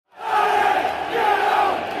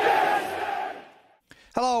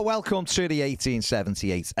Hello, welcome to the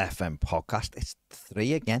 1878 FM podcast. It's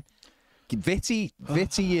 3 again. Vitty's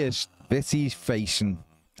facing...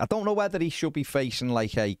 I don't know whether he should be facing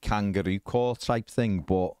like a kangaroo court type thing,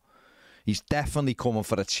 but he's definitely coming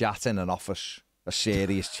for a chat in an office, a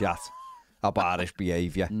serious chat about his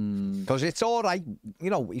behaviour. Because it's all right, you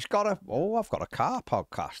know, he's got I've got a car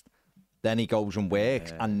podcast. Then he goes and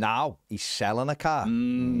works, and now he's selling a car.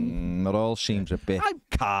 It all seems a bit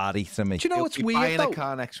car-y to me. Do you know what's weird, buying though? a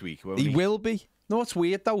car next week, won't He will be. No, what's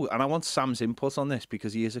weird, though, and I want Sam's input on this,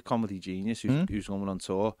 because he is a comedy genius who's going on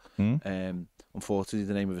tour. Unfortunately,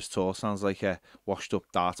 the name of his tour sounds like a washed-up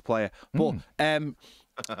darts player. But,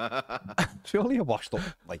 Surely a washed-up,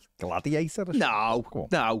 like, gladiator or something?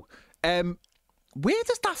 No. Where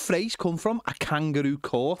does that phrase come from? A kangaroo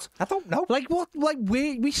court? I don't know. Like what? Like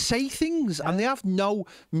we say things and they have no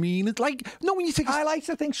meaning. Like no, when you think I like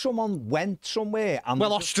to think someone went somewhere and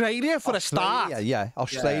Australia for a start.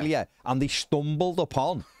 Australia, and they stumbled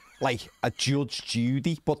upon like a Judge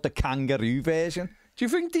Judy, but the kangaroo version. Do you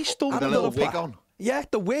think they stumbled Had a little upon? wig on. Yeah,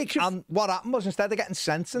 the wig. And what happened was instead of getting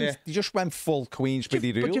sentenced, they just went full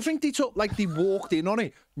Queensberry rules. But do you think they walked in on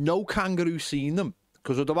it? No kangaroo seen them.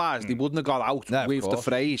 Because otherwise they wouldn't have got out with the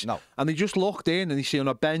phrase. No. And they just looked in and they see on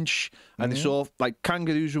a bench and they saw like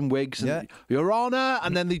kangaroos and wigs and Your Honour,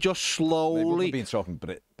 and then they just slowly... They wouldn't have been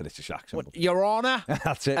talking British accent. Your Honour.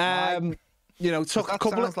 That's it. You know, took a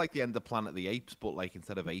couple sounds like the end of Planet of the Apes, but like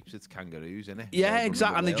instead of apes, it's kangaroos, isn't it? Yeah,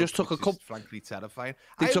 exactly. And they just took a couple... frankly terrifying.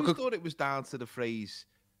 I always thought it was down to the phrase,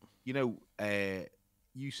 you know,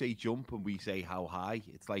 you say jump and we say how high.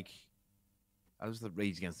 It's like... That was the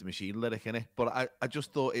Rage Against the Machine lyric, innit? But I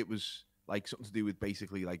just thought it was like something to do with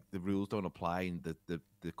basically like the rules don't apply and the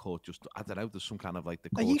court just, I don't know, there's some kind of like the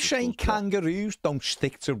court. Are you saying kangaroos don't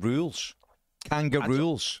stick to rules?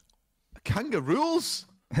 Kangaroos. Kangaroos?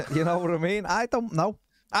 You know what I mean? I don't know.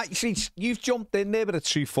 You see, you've jumped in there with a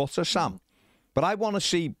 2-footer, Sam. But I want to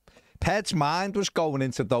see... Ped's mind was going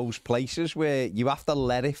into those places where you have to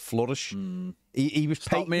let it flourish. He was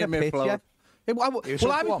painting a picture.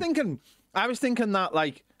 I was thinking that,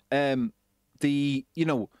 like, they'd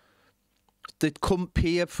come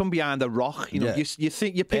peer from behind a rock. You know, you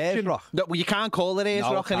think you picture rock. No, well, you can't call it Ayers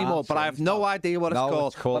Rock anymore. But I have no idea what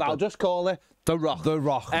it's called. But I'll just call it the Rock. The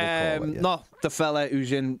Rock. Not the fella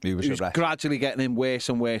who's gradually getting in worse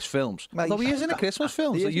and worse films. No, he is in a Christmas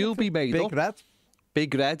film. So you'll be made up. Big Red.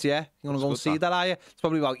 Big Red, yeah. You want to go and see that, are you? It's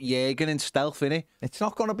probably about Jägern in stealth, innit? It's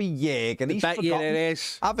not going to be Jägern. He's bet you forgotten. it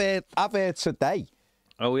is. I've heard today.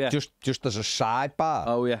 Oh, yeah. Just as a sidebar.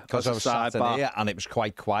 Oh, yeah. Because I was sat in here and it was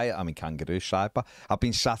quite quiet. I mean, kangaroo sidebar. I've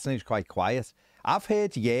been sat and it was quite quiet. I've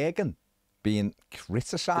heard Jägern being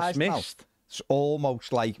criticised now. It's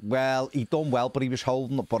almost like, well, he done well, but he was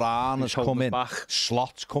holding up. But Arna's come in,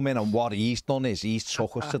 Slot's come in, and what he's done is he's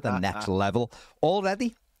took us to the next level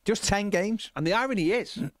already. Just 10 games. And the irony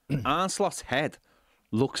is, Arne Slot's head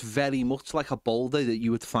looks very much like a boulder that you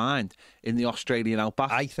would find in the Australian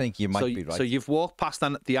outback. I think you might be right. So you've walked past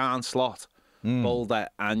the Arne Slot boulder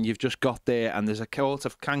and you've just got there and there's a court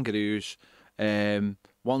of kangaroos.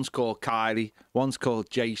 One's called Kylie, one's called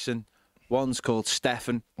Jason, one's called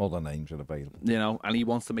Stefan. All the names are available. You know, and he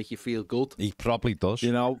wants to make you feel good. He probably does.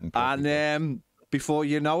 You know, and before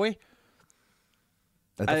you know it,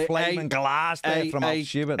 the flaming glass there from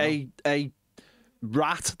a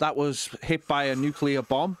rat that was hit by a nuclear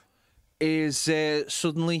bomb is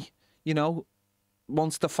suddenly, you know,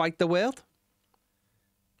 wants to fight the world.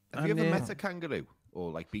 Have you ever met a kangaroo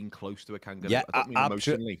or like been close to a kangaroo? Yeah, I don't mean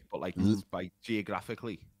emotionally, but like by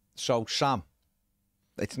geographically. So Sam,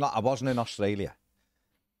 it's not. I wasn't in Australia,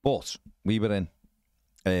 but we were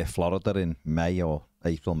in Florida in May or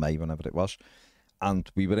April, May, whenever it was, and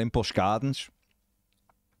we were in Busch Gardens.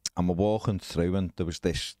 And we're walking through, and there was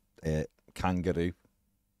this kangaroo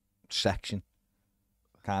section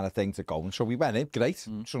kind of thing to go. And so we went in, great.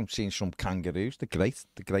 So I'm seeing some kangaroos. They're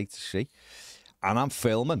great to see. And I'm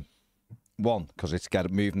filming one because it's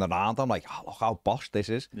moving around. I'm like, oh, look how boss this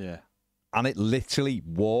is. Yeah. And it literally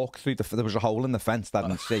walked through there was a hole in the fence that I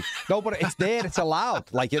didn't see. No, but it's there. It's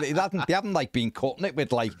allowed. Like they haven't like been cutting it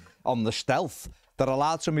with like on the stealth. They're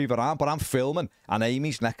allowed to move around. But I'm filming, and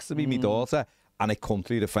Amy's next to me, my daughter. And it come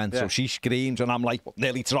through the fence, so she screams, and I'm like,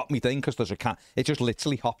 nearly dropped me thing because there's a cat. It just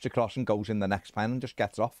literally hops across and goes in the next pen and just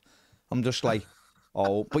gets off. I'm just like,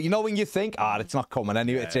 oh, but you know when you think, it's not coming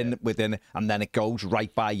anyway, it's in within it, and then it goes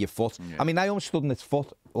right by your foot. Yeah. I mean, I almost stood on its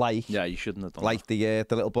foot, like you shouldn't have done like the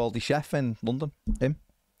little baldy chef in London. Him,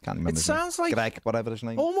 can't remember. It sounds like Greg, whatever his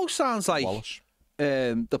name. Almost sounds like Wallace.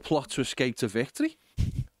 The plot to Escape to Victory.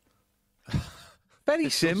 Very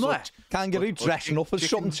similar. Kangaroo dressing up as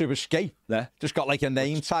something to escape. Yeah. Just got like a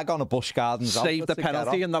name tag on a Busch Gardens. Saved the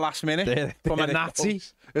penalty in the last minute from a Nazi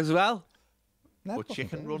as well. Or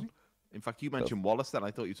Chicken Run. In fact, you mentioned Wallace then.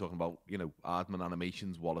 I thought you were talking about, Aardman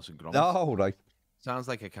Animations, Wallace and Gromit. Oh, right. Sounds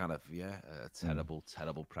like a kind of,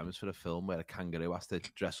 terrible premise for a film where a kangaroo has to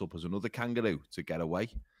dress up as another kangaroo to get away.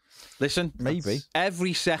 Listen, maybe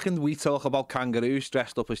every second we talk about kangaroos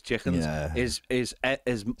dressed up as chickens is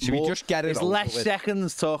Should we just get it over less with?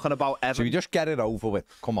 Seconds talking about Everton. Should we just get it over with?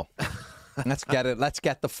 Come on. Let's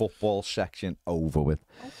get the football section over with.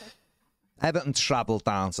 Okay. Everton travelled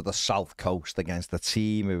down to the south coast against a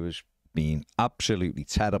team who was being absolutely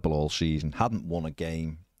terrible all season, hadn't won a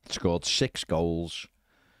game, scored 6 goals,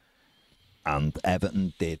 and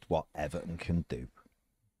Everton did what Everton can do,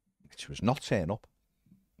 which was not turn up,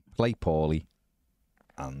 play poorly,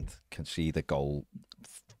 and concede a goal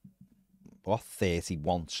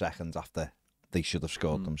 31 seconds after they should have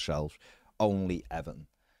scored themselves. Only Everton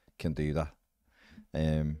can do that.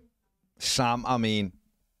 Sam, I mean,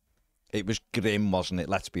 it was grim, wasn't it?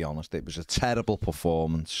 Let's be honest. It was a terrible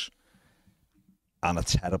performance and a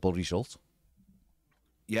terrible result.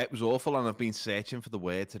 Yeah, it was awful, and I've been searching for the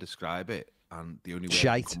word to describe it, and the only word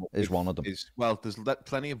shite is one of them. There's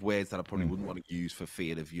plenty of words that I probably wouldn't want to use for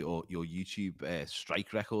fear of your YouTube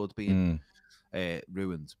strike record being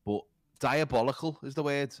ruined. But diabolical is the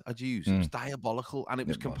word I'd use. It was diabolical, and it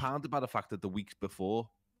was compounded by the fact that the weeks before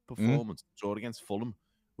performance, draw against Fulham,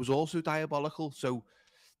 was also diabolical. So,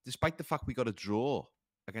 despite the fact we got a draw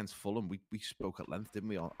against Fulham, we spoke at length, didn't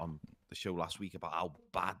we, on the show last week about how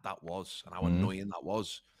bad that was and how annoying that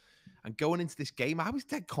was. And going into this game, I was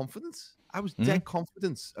dead confident. I was dead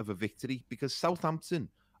confident of a victory because Southampton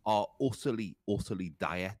are utterly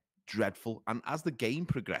dire, dreadful. And as the game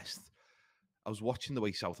progressed, I was watching the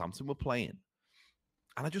way Southampton were playing,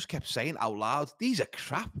 and I just kept saying out loud, "These are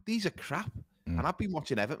crap. These are crap." And I've been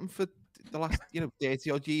watching Everton for the last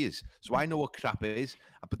 30 odd years, so I know what crap is.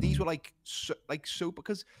 But these were so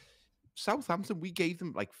because Southampton, we gave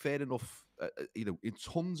them fair enough, in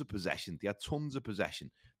tons of possession. They had tons of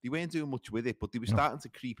possession. They weren't doing much with it, but they were starting to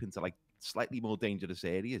creep into slightly more dangerous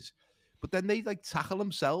areas. But then they tackle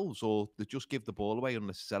themselves, or they just give the ball away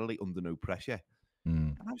unnecessarily under no pressure.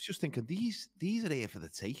 And I was just thinking, these are here for the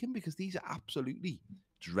taking because these are absolutely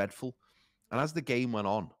dreadful. And as the game went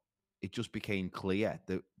on, it just became clear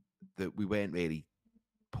that we weren't really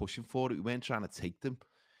pushing for it. We weren't trying to take them.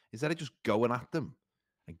 Instead of just going at them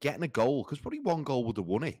and getting a goal, because probably one goal would have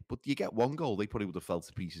won it. But you get one goal, they probably would have fell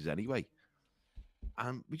to pieces anyway.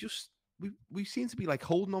 And we seem to be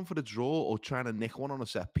holding on for the draw or trying to nick one on a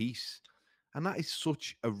set piece. And that is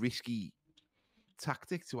such a risky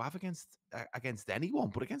tactic to have against anyone,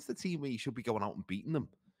 but against the team where you should be going out and beating them.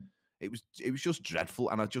 It was just dreadful.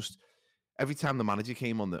 And every time the manager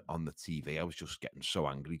came on the TV, I was just getting so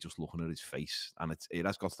angry just looking at his face. And it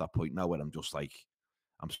has got to that point now where I'm just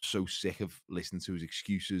I'm so sick of listening to his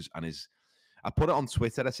excuses and I put it on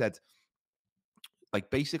Twitter. I said,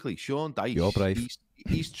 basically, Sean Dyche, you're brave.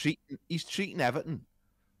 He's treating Everton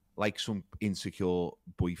like some insecure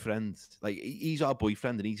boyfriend. He's our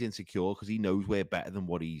boyfriend and he's insecure because he knows we're better than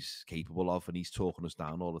what he's capable of, and he's talking us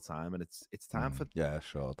down all the time. And it's time for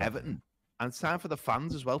Everton. And it's time for the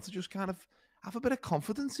fans as well to just kind of have a bit of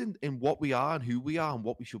confidence in what we are and who we are and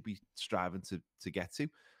what we should be striving to get to.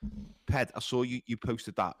 Ped, I saw you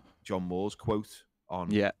posted that John Moore's quote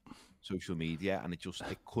on social media, and it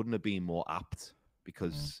couldn't have been more apt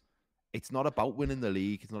because it's not about winning the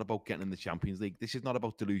league. It's not about getting in the Champions League. This is not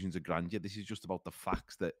about delusions of grandeur. This is just about the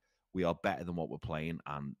facts that we are better than what we're playing,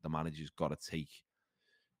 and the manager's got to take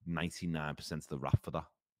 99% of the rap for that.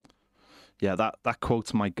 Yeah, that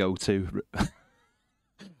quote's my go-to.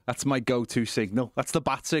 That's my go-to signal. That's the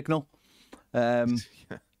bat signal.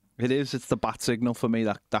 It is. It's the bat signal for me,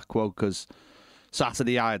 that quote, because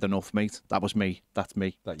Saturday I had enough, mate. That was me. That's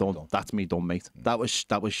me. Done. That's me done, mate. That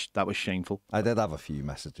was shameful. I did have a few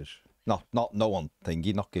messages. No one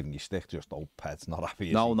thingy, not giving you stick, just old pets, not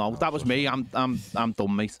happy. No, that was me. I'm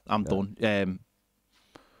done, mate. I'm done.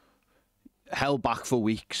 Held back for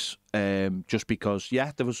weeks, just because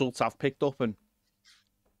the results have picked up, and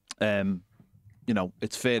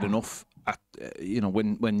it's fair enough.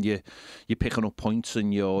 When you're picking up points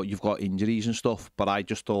and you've got injuries and stuff. But I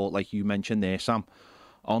just thought, like you mentioned there, Sam,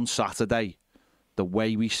 on Saturday, the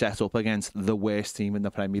way we set up against the worst team in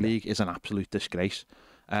the Premier League is an absolute disgrace.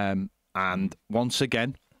 And once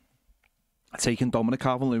again, taking Dominic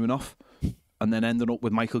Calvert-Lewin off and then ending up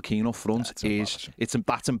with Michael Keane up front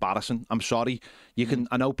that's embarrassing. I'm sorry.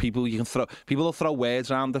 I know people will throw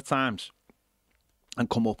words around at times and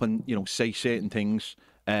come up and say certain things.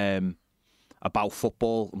 And about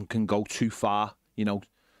football and can go too far, you know.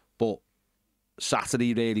 But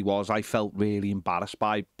Saturday really was. I felt really embarrassed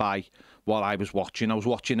by what I was watching. I was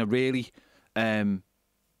watching a really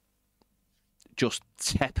just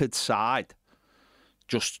tepid side,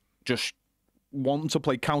 just wanting to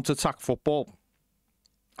play counter-attack football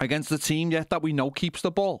against the team that we know keeps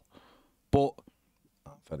the ball, but.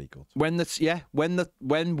 Very good. When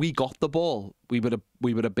we got the ball, we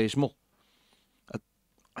were abysmal,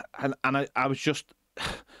 and I was just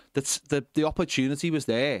the opportunity was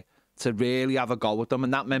there to really have a go with them,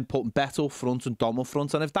 and that meant putting Beto front and Dom up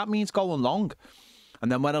front, and if that means going long, and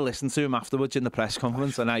then when I listened to him afterwards in the press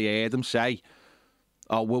conference, and I heard him say,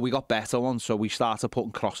 "Oh well, we got Beto on, so we started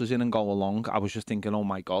putting crosses in and go along," I was just thinking, "Oh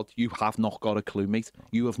my God, you have not got a clue, mate.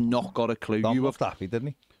 You have not got a clue." Dom looked happy, didn't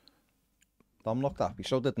he? Dom looked happy.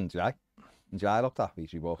 So did Njai. Njai looked happy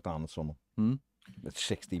as he walked down the tunnel. It's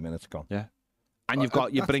 60 minutes gone. Yeah. And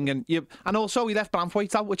you're bringing and also he left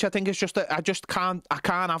Branthwaite out, which I think is just I can't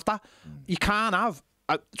have that. You can't have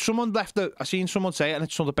someone left I seen someone say it, and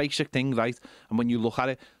it's sort of basic thing, right? And when you look at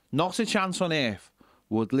it, not a chance on earth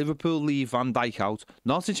would Liverpool leave Van Dijk out.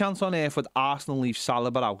 Not a chance on earth would Arsenal leave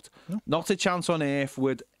Saliba out. No. Not a chance on earth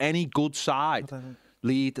would any good side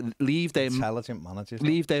leave their intelligent managers,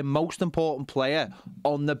 leave their most important player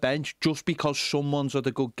on the bench just because someone's had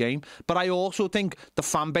a good game. But I also think the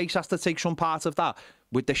fan base has to take some part of that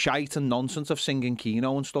with the shite and nonsense of singing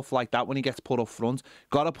Keno and stuff like that when he gets put up front.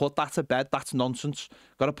 Got to put that to bed. That's nonsense.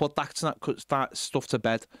 Got to put that stuff to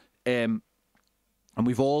bed. And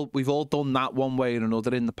we've all done that one way or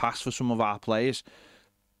another in the past for some of our players.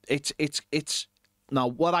 It's now,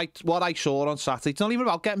 what I saw on Saturday, it's not even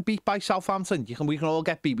about getting beat by Southampton. We can all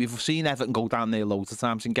get beat. We've seen Everton go down there loads of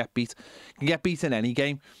times and get beat. You can get beat in any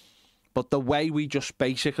game. But the way we just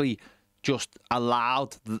basically just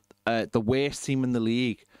allowed the worst team in the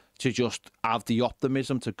league to just have the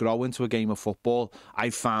optimism to grow into a game of football,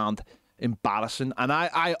 I found embarrassing. And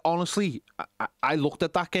I honestly, I looked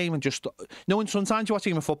at that game and just, knowing sometimes you watch a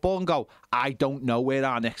game of football and go, I don't know where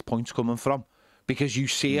our next point's coming from. Because you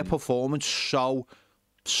see a performance so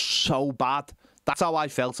bad. That's how I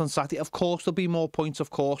felt on Saturday. Of course, there'll be more points. Of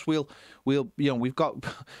course, we'll we've got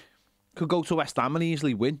could go to West Ham and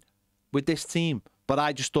easily win with this team. But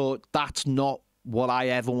I just thought that's not what I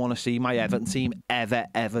ever want to see my Everton team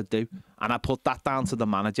ever do. And I put that down to the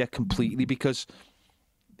manager completely, because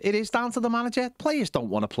it is down to the manager. Players don't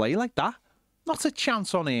want to play like that. Not a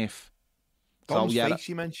chance on earth. Dom's face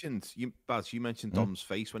you mentioned, Baz, you mentioned Dom's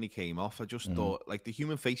face when he came off. I just thought, like, the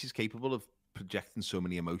human face is capable of projecting so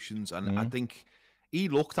many emotions, and I think he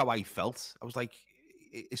looked how I felt. I was like,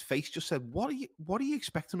 his face just said, what are you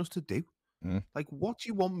expecting us to do? Like, what do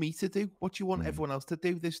you want me to do? What do you want everyone else to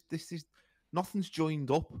do? This is nothing's joined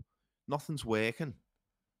up, nothing's working.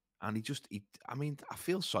 And I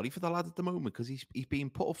feel sorry for the lad at the moment, because he's being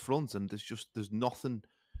put up front, and there's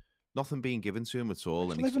nothing being given to him at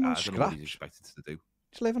all, and I don't know what he's expected to do.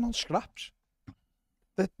 He's living on scraps.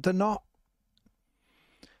 They're not.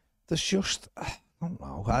 There's just, I don't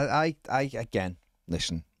know. I again,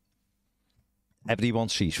 listen. Everyone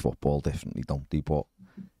sees football differently, don't they? But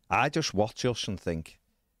I just watch us and think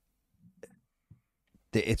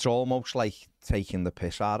it's almost like taking the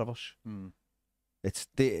piss out of us.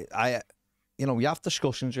 You have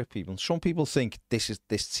discussions with people. Some people think this is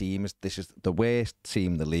the worst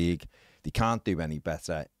team in the league. They can't do any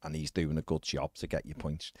better, and he's doing a good job to get you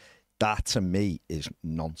points. That to me is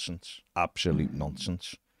nonsense, absolute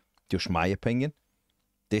nonsense. Just my opinion.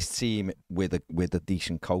 This team with a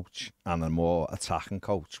decent coach and a more attacking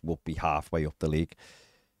coach would be halfway up the league.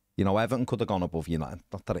 You know, Everton could have gone above United.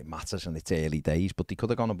 Not that it matters in its early days, but they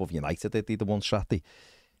could have gone above United. They did the one Saturday.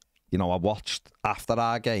 You know, I watched after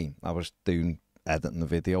our game. I was doing editing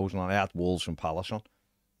the videos, and I had Wolves and Palace on.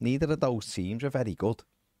 Neither of those teams are very good,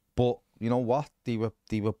 but you know what? They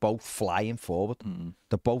were both flying forward.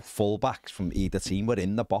 They're both fullbacks from either team were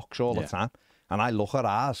in the box all the time. And I look at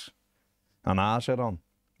ours, and ours are on.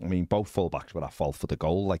 I mean, both fullbacks were at fault for the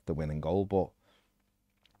goal, like the winning goal, but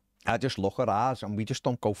I just look at ours, and we just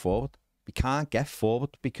don't go forward. We can't get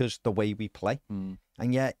forward because the way we play. And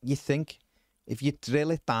yet you think, if you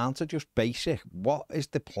drill it down to just basic, what is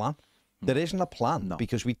the plan? There isn't a plan,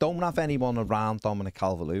 because we don't have anyone around Dominic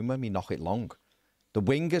Calvert-Lewin when we knock it long. The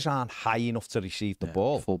wingers aren't high enough to receive the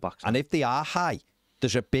ball. Fullbacks. And if they are high,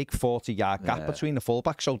 there's a big 40-yard gap between the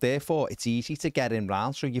fullbacks. So therefore, it's easy to get in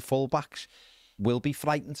round. So your fullbacks will be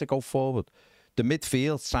frightened to go forward. The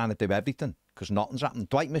midfield's trying to do everything because nothing's happened.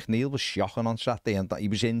 Dwight McNeil was shocking on Saturday, and he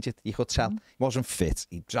was injured. You could tell. He wasn't fit.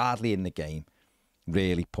 He was hardly in the game.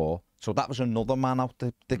 Really poor. So that was another man out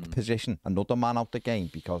the position, another man out the game,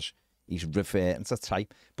 because He's reverting to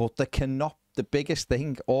type. But there cannot, the biggest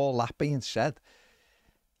thing, all that being said,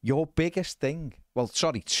 your biggest thing, well,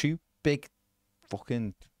 sorry, 2 big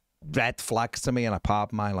fucking red flags to me, and I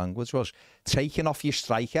pardon my language, was taking off your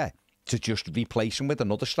striker to just replace him with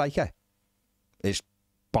another striker is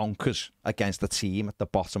bonkers against the team at the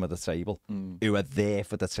bottom of the table who are there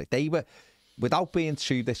for the they were, without being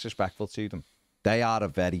too disrespectful to them, they are a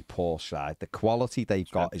very poor side. The quality they've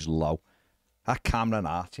got is low. That Cameron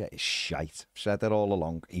Archer is shite. I've said it all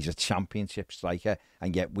along. He's a championship striker,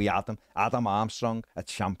 and yet we had him. Adam Armstrong, a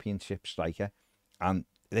championship striker, and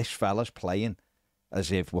this fella's playing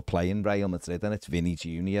as if we're playing Real Madrid and it's Vinny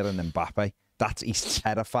Jr. and Mbappe. He's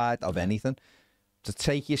terrified of anything. To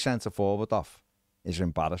take your centre forward off is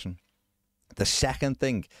embarrassing. The second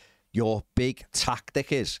thing, your big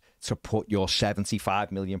tactic is to put your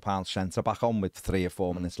 £75 million centre back on with 3 or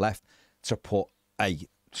 4 minutes left, to put a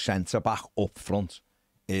centre back up front.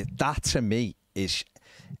 That to me is,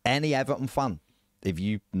 any Everton fan, if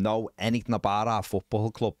you know anything about our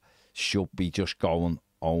football club, should be just going,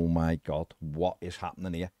 oh my God, what is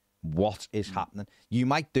happening here? What is happening? You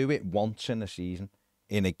might do it once in a season,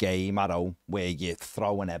 in a game at home, where you're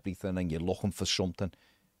throwing everything and you're looking for something.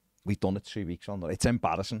 We've done it 2 weeks on. It's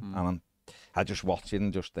embarrassing. And I just watch it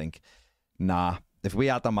and just think, nah, if we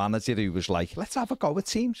had a manager who was like, let's have a go with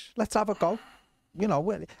teams, let's have a go. You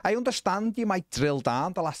know, I understand you might drill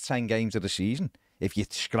down the last 10 games of the season if you're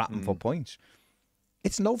scrapping for points.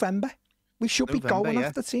 It's November. We should be going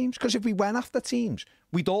after teams, because if we went after teams,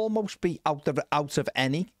 we'd almost be out of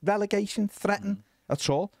any relegation threaten at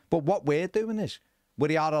all. But what we're doing is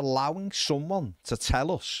we are allowing someone to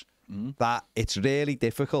tell us that it's really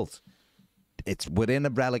difficult. We're in a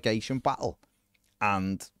relegation battle,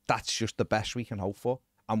 and that's just the best we can hope for.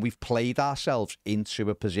 And we've played ourselves into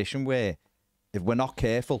a position where, if we're not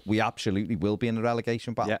careful, we absolutely will be in a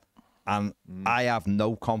relegation battle. Yeah. And I have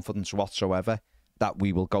no confidence whatsoever that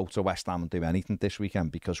we will go to West Ham and do anything this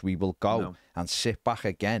weekend, because we will go and sit back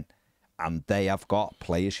again, and they have got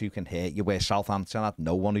players who can hurt you, where Southampton had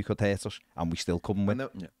no one who could hurt us, and we still couldn't win.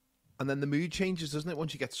 And then the mood changes, doesn't it?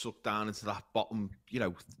 Once you get sucked down into that bottom, you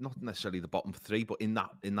know, not necessarily the bottom 3, but in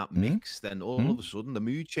that mix, then all of a sudden the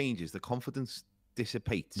mood changes, the confidence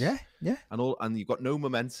dissipates. Yeah. And you've got no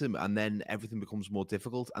momentum, and then everything becomes more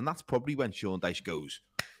difficult. And that's probably when Sean Dyche goes,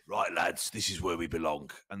 right, lads, this is where we belong.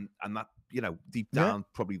 And that, you know, deep down,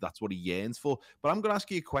 probably that's what he yearns for. But I'm going to ask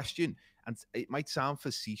you a question, and it might sound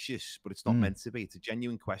facetious, but it's not meant to be. It's a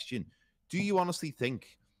genuine question. Do you honestly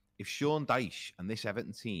think if Sean Dyche and this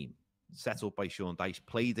Everton team, set up by Sean Dyche,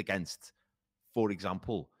 played against, for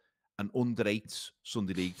example, an under-8s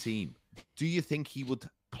Sunday League team, do you think he would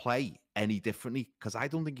play any differently? Because I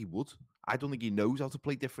don't think he would. I don't think he knows how to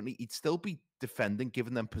play differently. He'd still be defending,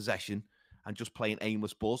 giving them possession, and just playing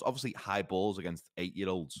aimless balls. Obviously, high balls against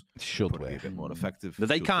 8-year-olds should be a bit more effective. But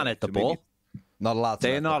they can't hit the ball. Not allowed.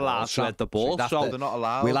 They're not allowed to hit the ball. So they're not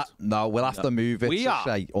allowed. We'll have to move it to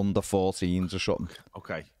say under 14s or something.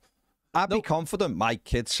 Okay. I'd be confident my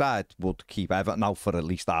kids' side would keep Everton out for at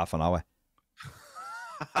least half an hour.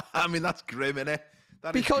 I mean, that's grim, isn't it?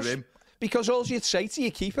 That is grim. Because all you'd say to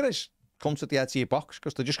your keeper is, come to the edge of your box,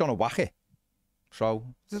 because they're just going to whack it. So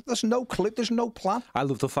there's no clue, there's no plan. I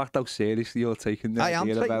love the fact how seriously you're taking the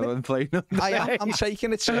idea of Everton playing. I'm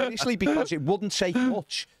taking it seriously, because it wouldn't take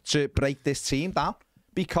much to break this team down.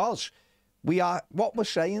 Because what we're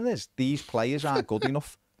saying is, these players aren't good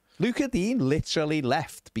enough. Luca Dean literally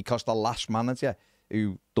left because the last manager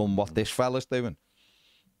who done what this fella's doing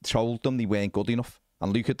told them they weren't good enough.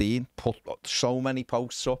 And Luca Dean put so many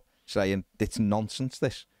posts up saying, it's nonsense,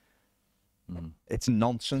 this. It's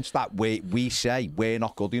nonsense that we say we're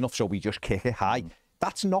not good enough, so we just kick it high.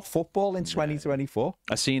 That's not football in 2024.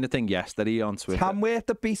 I seen a thing yesterday on Twitter. Can we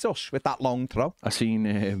to beat us with that long throw? I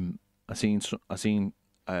seen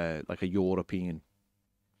like a European,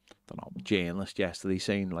 journalist yesterday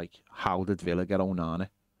saying, like, how did Villa get Onana?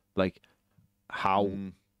 Like, how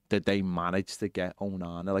did they manage to get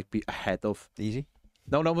Onana, like, be ahead of? Easy.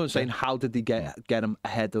 No, I'm saying, how did they get him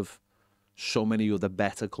ahead of so many other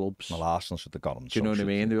better clubs? Well, Arsenal should have got him. Do you know what I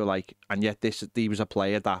mean? They were like, and yet he was a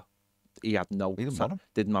player that he had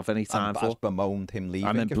didn't have any time for. And bemoaned him leaving.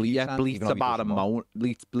 And then bleats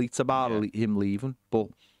about him leaving. But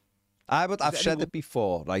I've said it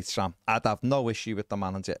before, right, Sam? I'd have no issue with the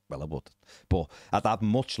manager. Well, I would, but I'd have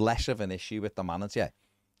much less of an issue with the manager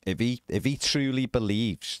if he truly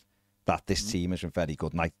believes that this team isn't very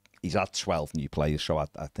good. And he's had 12 new players, so I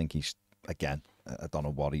think he's, again, I don't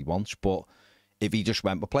know what he wants, but if he just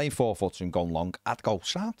went, we're playing 4-foot and going long, I'd go,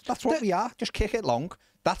 Sam, that's what we are. Just kick it long.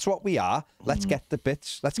 That's what we are. Let's get the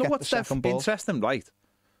bits. Let's get the second ball. Interesting, right?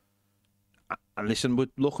 and listen, we're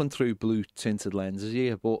looking through blue-tinted lenses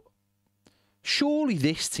here, but surely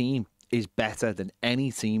this team is better than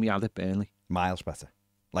any team he had at Burnley. Miles better.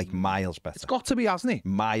 Like, miles better. It's got to be, hasn't he?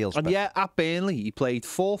 Miles better. And yeah, at Burnley, he played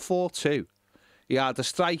 4-4-2. He had a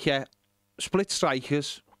striker, split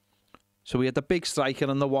strikers. So he had the big striker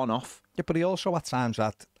and the one-off. Yeah, but he also at times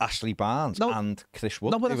had Ashley Barnes and Chris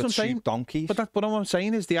Wood. No, but that's what I'm saying. Donkeys. But what I'm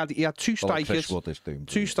saying is he had two strikers. Chris Wood is doomed.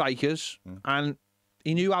 Two strikers, and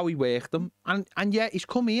he knew how he worked them. And yeah, he's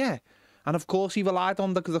come here. And of course, he relied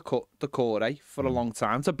on the core for a long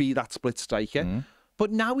time to be that split striker.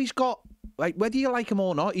 But now he's got, like, whether you like him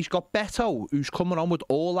or not, he's got Beto, who's coming on with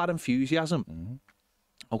all that enthusiasm.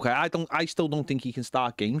 Okay, I still don't think he can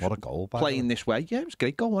start games. What a goal, playing this way. Yeah, it was a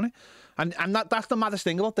great goal, wasn't it? And that's the maddest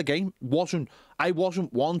thing about the game. I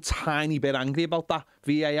wasn't one tiny bit angry about that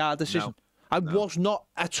VAR decision. I was not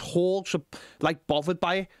at all bothered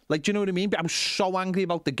by it. Like, do you know what I mean? But I was so angry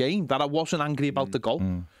about the game that I wasn't angry about the goal.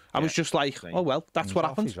 I was just like, oh well, that's what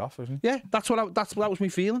happened. He's off, isn't he? Yeah, that was my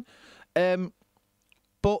feeling.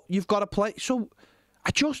 But you've got to play. So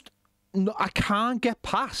I can't get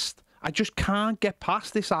past. I just can't get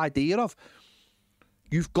past this idea of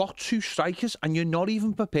you've got two strikers and you're not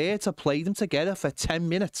even prepared to play them together for 10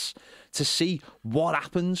 minutes to see what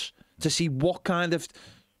happens, to see what kind of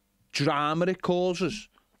drama it causes.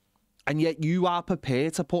 And yet you are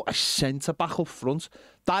prepared to put a centre-back up front.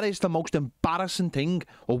 That is the most embarrassing thing,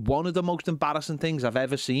 or one of the most embarrassing things I've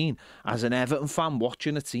ever seen as an Everton fan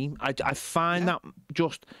watching a team. I find that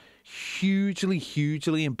just hugely,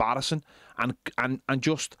 hugely embarrassing and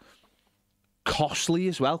just costly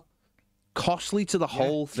as well. Costly to the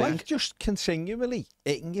whole thing. Like just continually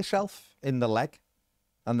hitting yourself in the leg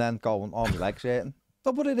and then going, oh, my leg's hurting.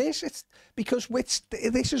 No, but it is. It's because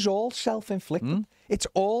this is all self-inflicted. It's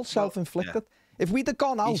all self-inflicted. If we'd have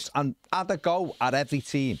gone out and had a go at every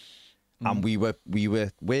team and we were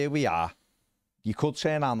where we are, you could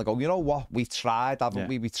turn around and go, you know what, we tried, haven't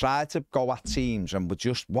we? We tried to go at teams and we're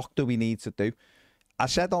just, what do we need to do? I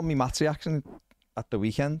said on my match reaction at the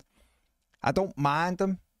weekend, I don't mind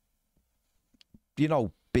them,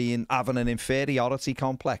 having an inferiority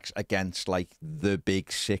complex against, like, the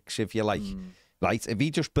big six, if you like. Right? If he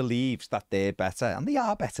just believes that they're better, and they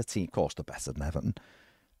are a better team, of course they're better than Everton.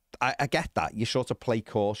 I get that. You sort of play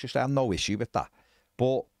cautious. I have no issue with that.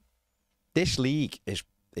 But this league is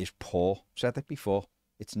poor. I've said it before.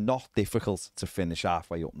 It's not difficult to finish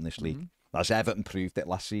halfway up in this league. As Everton proved it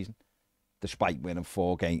last season. Despite winning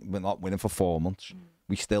 4 games, we're not winning for 4 months.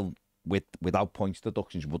 We still, without points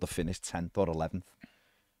deductions, would have finished 10th or 11th.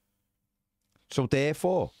 So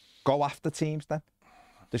therefore, go after teams then.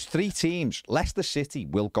 There's 3 teams. Leicester City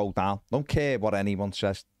will go down. Don't care what anyone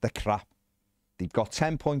says. They're crap. They've got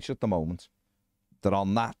 10 points at the moment. They're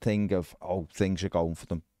on that thing of, things are going for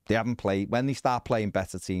them. They haven't played. When they start playing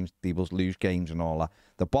better teams, they will lose games and all that.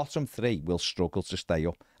 The bottom 3 will struggle to stay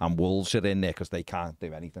up. And Wolves are in there because they can't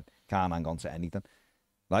do anything. Can't hang on to anything.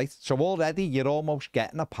 Right? So already you're almost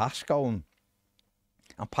getting a pass going.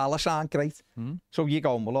 And Palace aren't great. So you're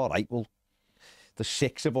going, well, all right, well, the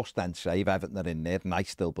 6 of us then say if Everton are in there, and I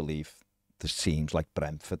still believe there's teams like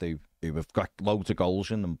Brentford who have got loads of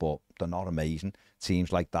goals in them, but they're not amazing.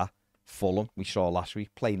 Teams like that. Fulham, we saw last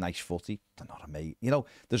week, play nice footy. They're not amazing.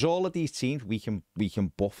 There's all of these teams we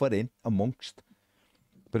can buffer in amongst.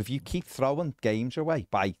 But if you keep throwing games away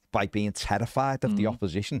by being terrified of the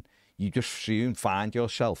opposition, you just soon find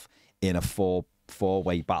yourself in a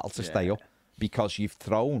four-way battle to stay up. Because you've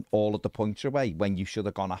thrown all of the points away when you should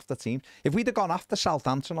have gone after teams. If we'd have gone after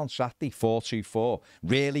Southampton on Saturday, 4-2-4,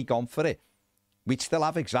 really gone for it, we'd still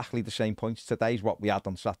have exactly the same points today as what we had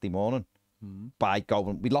on Saturday morning. By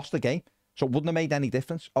going, we lost the game. So it wouldn't have made any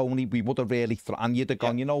difference. Only we would have really and you'd have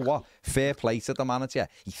gone, you know what, fair play to the manager.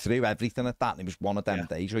 He threw everything at that and it was one of them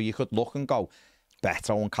days where you could look and go,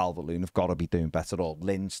 Beto and Calvert-Lewin have got to be doing better, or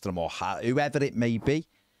Lindstrom or whoever it may be.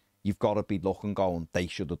 You've got to be looking, going, they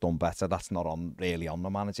should have done better. That's not really on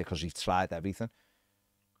the manager because he's tried everything.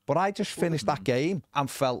 But I just finished that game and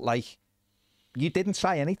felt like you didn't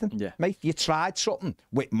try anything, mate. You tried something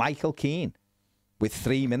with Michael Keane with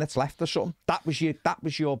 3 minutes left or something. That was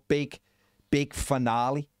your big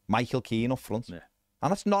finale, Michael Keane up front. Yeah.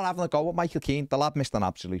 And it's not having a go at Michael Keane. The lad missed an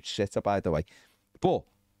absolute sitter, by the way. But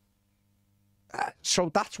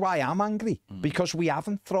so that's why I'm angry, because we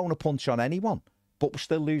haven't thrown a punch on anyone. But we're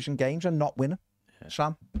still losing games and not winning.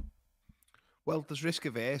 Sam? Well, there's risk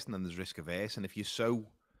averse and then there's risk averse. And if you're so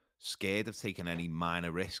scared of taking any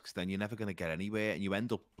minor risks, then you're never going to get anywhere. And you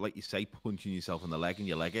end up, like you say, punching yourself in the leg and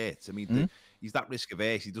your leg hurts. I mean, he's that risk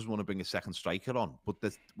averse. He doesn't want to bring a second striker on. But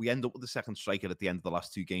we end up with the second striker at the end of the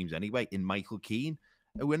last 2 games anyway, in Michael Keane.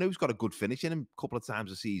 We know he's got a good finish in him a couple of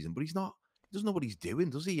times a season, but he doesn't know what he's doing,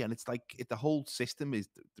 does he? And it's like the whole system is,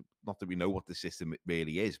 not that we know what the system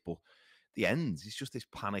really is, but the ends, it's just this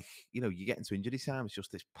panic. You get into injury time, it's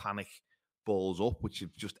just this panic, balls up, which is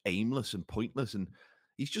just aimless and pointless. And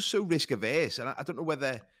he's just so risk averse. And I don't know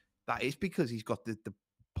whether that is because he's got the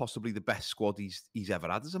possibly the best squad he's ever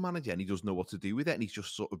had as a manager, and he doesn't know what to do with it, and he's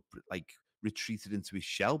just sort of like retreated into his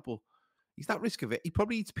shell. But he's that risk of it. He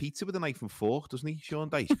probably eats pizza with a knife and fork, doesn't he, Sean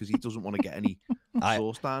Dyche? Because he doesn't want to get any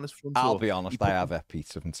sauce down his front. I'll be honest, I have a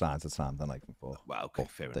pizza from time to time, the knife and fork. Well, okay,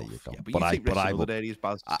 fair enough. You go. Yeah, but I would. Areas,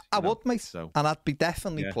 Baz, I would, mate. So. And I'd be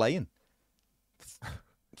definitely playing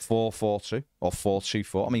 4-4-2 or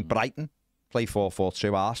 4-2-4. I mean, Brighton play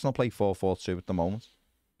 4-4-2. Arsenal play 4-4-2 at the moment.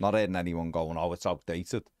 Not hearing anyone going, oh, it's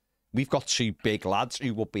outdated. We've got two big lads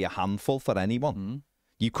who would be a handful for anyone.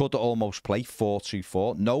 You could almost play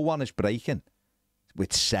 4-2-4. No one is breaking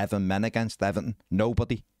with 7 men against Everton.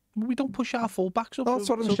 Nobody. We don't push our full-backs up. That's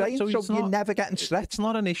what I'm saying. So you're never getting stretched. It's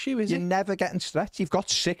not an issue, is it? You're never getting stretched. You've got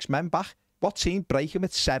 6 men back. What team breaking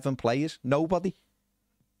with 7 players? Nobody.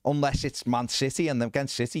 Unless it's Man City, and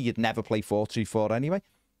against City, you'd never play 4-2-4 anyway.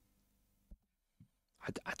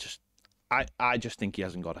 I just think he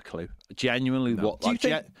hasn't got a clue. Genuinely,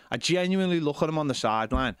 I genuinely look at him on the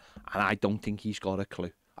sideline, and I don't think he's got a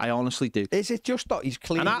clue. I honestly do. Is it just that he's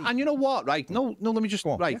clean? And you know what, right? No, let me just...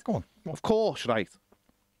 Go on. Right, yeah, go on. Of course, right.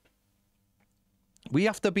 We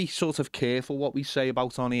have to be sort of careful what we say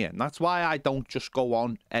about on here. And that's why I don't just go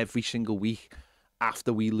on every single week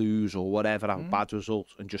after we lose or whatever, have bad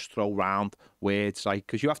results, and just throw round words, like,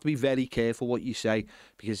 because you have to be very careful what you say,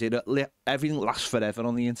 because everything lasts forever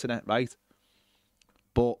on the internet, right?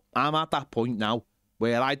 But I'm at that point now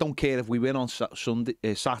where I don't care if we win on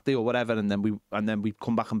Saturday or whatever, and then we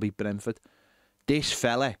come back and beat Brentford. This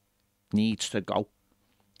fella needs to go.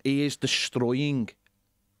 He is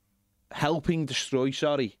helping destroy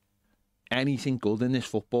anything good in this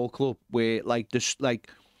football club. Where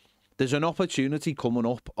there's an opportunity coming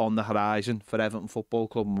up on the horizon for Everton Football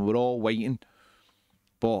Club, and we're all waiting.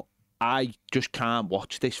 But I just can't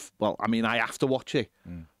watch this. Well, I mean, I have to watch it,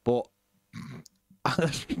 but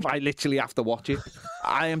I literally have to watch it.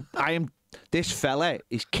 I am. This fella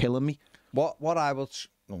is killing me. What I will.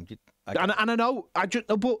 And I know.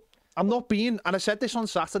 But I'm not being. And I said this on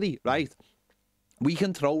Saturday, right? We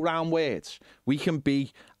can throw around words. We can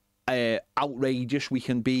be outrageous. We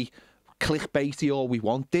can be clickbaity all we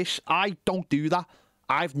want. I don't do that.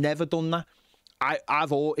 I've never done that.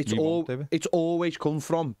 It's always come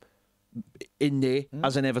from in there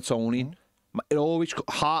as an Evertonian. It always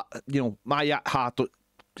my heart.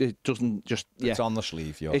 It doesn't just. Yeah. It's on the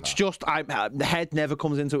sleeve. It's just the head never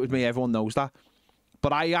comes into it with me. Everyone knows that.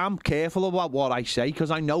 But I am careful about what I say,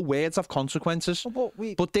 because I know words have consequences.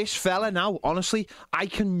 But this fella now, honestly, I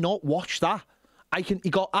cannot watch that. He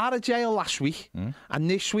got out of jail last week, and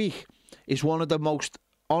this week is one of the most,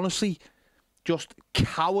 honestly, just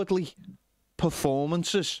cowardly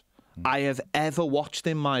performances I have ever watched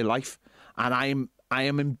in my life. And I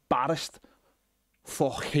am embarrassed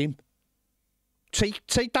for him. Take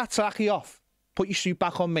that trackie off. Put your suit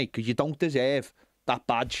back on, mate, because you don't deserve that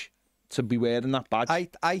badge. To be wearing that badge.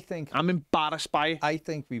 I think I'm embarrassed by it. I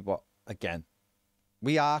think I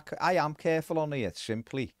am careful on it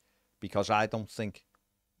simply because I don't think,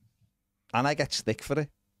 and I get stick for it.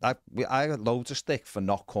 I got loads of stick for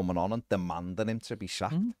not coming on and demanding him to be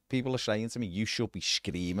sacked. People are saying to me, you should be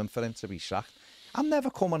screaming for him to be sacked. I'm never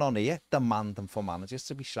coming on here demanding for managers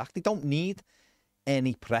to be sacked. They don't need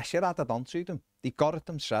any pressure added onto them. They've got it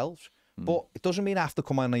themselves. But it doesn't mean I have to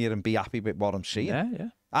come on here and be happy with what I'm seeing. Yeah.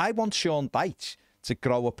 I want Sean Dyche to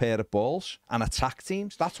grow a pair of balls and attack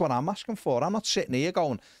teams. That's what I'm asking for. I'm not sitting here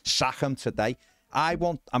going, sack him today. I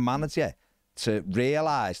want a manager to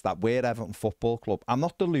realise that we're Everton Football Club. I'm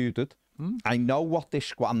not deluded. I know what this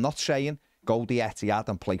squad... I'm not saying go the Etihad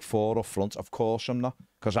and play 4 up front. Of course I'm not,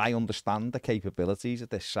 because I understand the capabilities of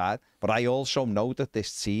this side. But I also know that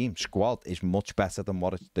this squad is much better than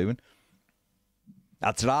what it's doing.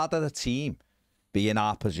 I'd rather the team be in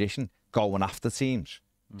our position going after teams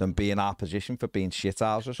than be in our position for being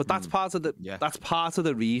shithouses. But that's part of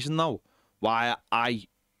the reason though why I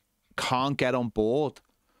can't get on board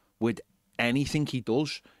with anything he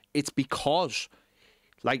does. It's because,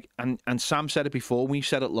 and Sam said it before, we've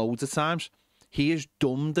said it loads of times, he has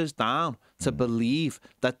dumbed us down to believe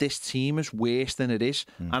that this team is worse than it is.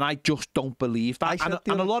 And I just don't believe that. And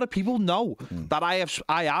a lot of people know that I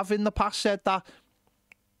have in the past said that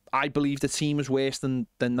I believe the team is worse than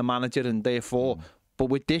the manager, and therefore, But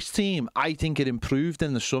with this team, I think it improved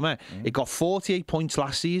in the summer. It got 48 points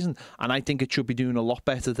last season, and I think it should be doing a lot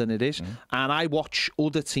better than it is. And I watch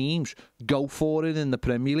other teams go for it in the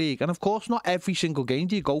Premier League. And of course, not every single game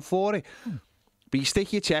do you go for it. But you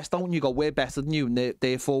stick your chest out and you go, we're better than you, and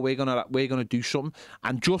therefore we're gonna do something.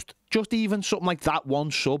 And just even something like that one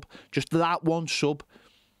sub,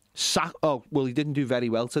 oh, well, he didn't do very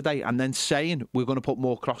well today. And then saying, we're going to put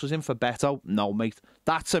more crosses in for Beto. No, mate.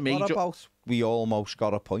 That's a major... What about we almost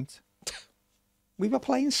got a point? We were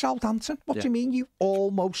playing Southampton. What do you mean you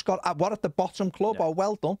almost got... What, at the bottom club? Oh,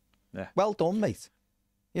 well done. Yeah. Well done, mate.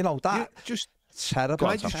 You know, that... Just... Terrible. Can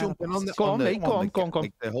I just jump in on the... Go on, mate. Go on.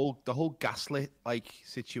 Like, the whole gaslit, like,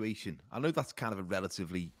 situation. I know that's kind of a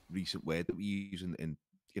relatively recent word that we use in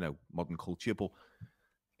you know, modern culture, but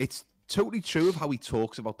it's totally true of how he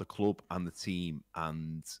talks about the club and the team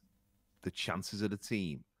and the chances of the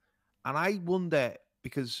team. And I wonder,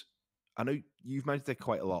 because I know you've mentioned it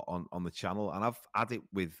quite a lot on the channel, and I've had it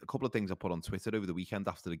with a couple of things I put on Twitter over the weekend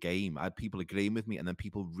after the game. I had people agreeing with me and then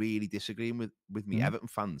people really disagreeing with me, Everton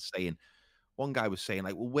fans, saying, one guy was saying,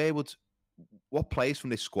 like, well, what players from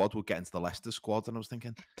this squad would get into the Leicester squad? And I was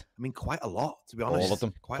thinking, I mean, quite a lot, to be honest. All of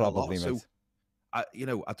them, quite probably, a lot. So, you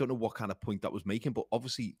know, I don't know what kind of point that was making, but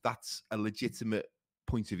obviously that's a legitimate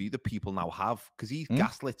point of view that people now have, because he's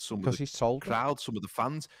gaslit some of the crowd, some of the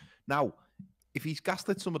fans. Now, if he's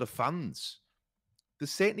gaslit some of the fans,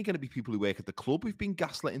 there's certainly going to be people who work at the club who've been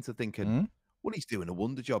gaslit into thinking, well, he's doing a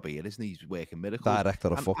wonder job here, isn't he? He's working miracles. Director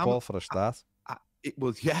of football for a start. It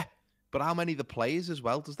was, yeah. But how many of the players as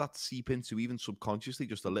well does that seep into, even subconsciously,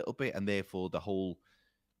 just a little bit, and therefore the whole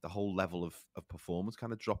level of performance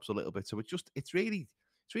kind of drops a little bit. So it's really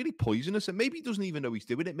poisonous. And maybe he doesn't even know he's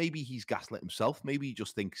doing it. Maybe he's gaslit himself. Maybe he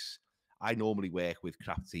just thinks, I normally work with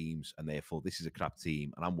crap teams, and therefore this is a crap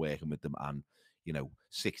team, and I'm working with them, and you know,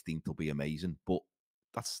 16th will be amazing. But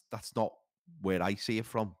that's not where I see it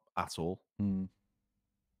from at all.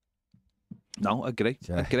 No, agree.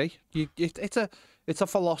 It's a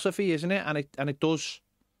philosophy, isn't it? And it does.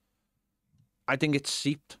 I think it's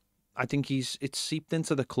seeped. I think it's seeped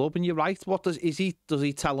into the club. And you're right. Does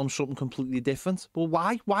he tell them something completely different? Well,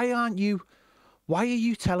 why are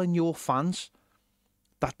you telling your fans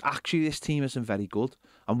that actually this team isn't very good?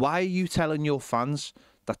 And why are you telling your fans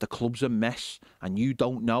that the club's a mess and you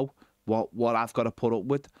don't know what I've got to put up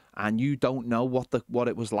with, and you don't know what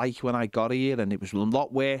it was like when I got here, and it was a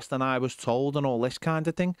lot worse than I was told, and all this kind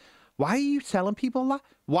of thing? Why are you telling people that?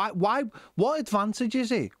 Why? What advantage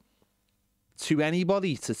is it to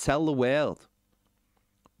anybody to tell the world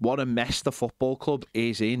what a mess the football club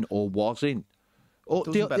is in or was in? It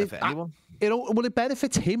doesn't benefit anyone. Well, it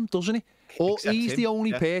benefits him, doesn't it? Or he's the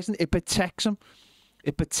only person. It protects him.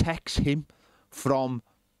 It protects him from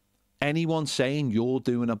anyone saying you're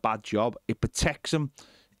doing a bad job. It protects him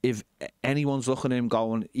if anyone's looking at him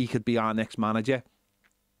going, he could be our next manager.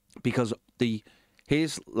 Because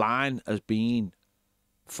his line has been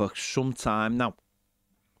for some time now,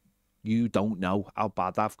 you don't know how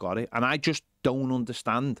bad I've got it. And I just don't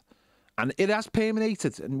understand. And it has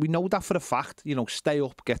permeated, and we know that for a fact. You know, stay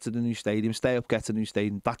up, get to the new stadium. Stay up, get to the new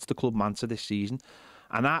stadium. That's the club mantra this season.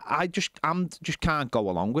 And I just can't go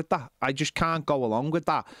along with that. I just can't go along with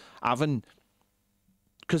that.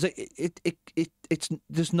 Because it's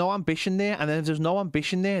there's no ambition there, and if there's no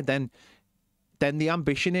ambition there, then the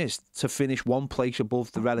ambition is to finish one place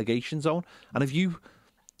above the relegation zone. And if you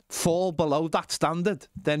fall below that standard,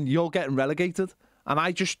 then you're getting relegated. And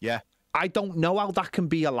I don't know how that can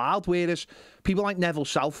be allowed. Whereas people like Neville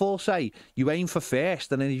Southall say, you aim for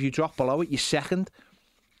first, and then if you drop below it, you're second.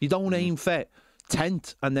 You don't aim for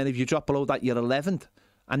 10th, and then if you drop below that, you're 11th.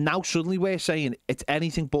 And now suddenly we're saying it's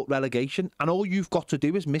anything but relegation, and all you've got to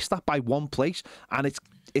do is miss that by one place, and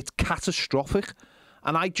it's catastrophic.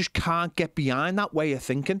 And I just can't get behind that way of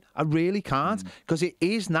thinking. I really can't, because it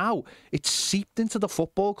is now. It's seeped into the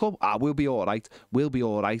football club. We'll be all right. We'll be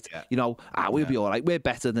all right. Yeah. You know, we'll be all right. We're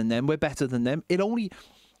better than them. We're better than them.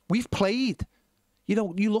 We've played. You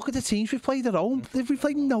know, you look at the teams we've played at home. We've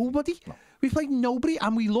played nobody. No. We've played nobody.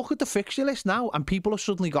 And we look at the fixture list now, and people are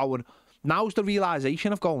suddenly going, now's the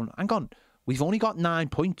realisation of going, hang on, we've only got 9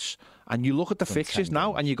 points. And you look at the fixtures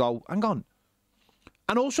now, and you go, hang on.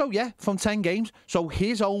 And also, from 10 games. So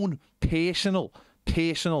his own personal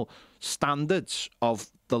standards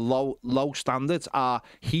of the low standards are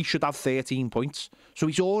he should have 13 points. So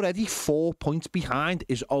he's already 4 points behind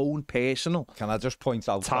his own personal. Can I just point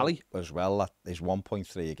out tally as well that his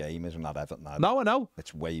 1.3 a game isn't at Everton? No, I know.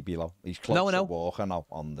 It's way below. He's close to Walker now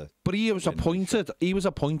on the... But he was appointed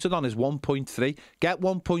on his 1.3. Get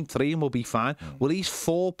 1.3 and we'll be fine. Well, he's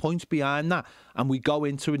 4 points behind that. And we go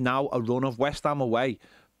into now a run of West Ham away,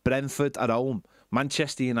 Brentford at home,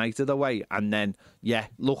 Manchester United away, and then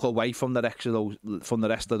look away from the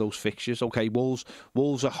rest of those fixtures. Okay, Wolves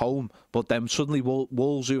are home, but then suddenly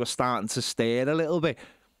Wolves, who are starting to stare a little bit,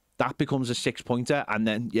 that becomes a 6-pointer, and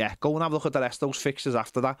then go and have a look at the rest of those fixtures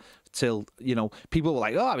after that. Till people were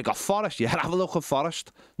like, oh, we got Forest. Yeah, have a look at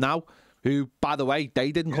Forest now. Who, by the way,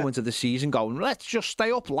 they didn't come into the season going, let's just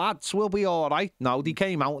stay up, lads, we'll be all right. No, they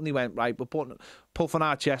came out and they went, right, we're puffing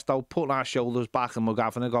our chest out, putting our shoulders back, and we're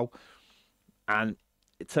having a go. And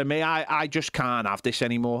to me, I just can't have this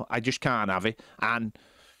anymore. I just can't have it. And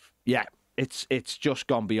it's just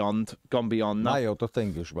gone beyond that. My other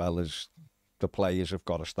thing as well is the players have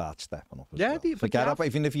got to start stepping up as well. Forget about,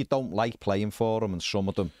 even if you don't like playing for them, and some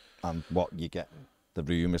of them, and what you get, the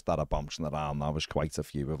rumours that are bouncing around now is quite a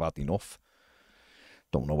few have had enough.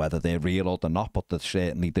 Don't know whether they're real or they're not, but they're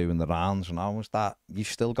certainly doing the rounds now. Is that you've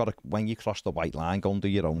still got to, when you cross the white line, go and do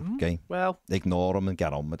your own game. Well, ignore them and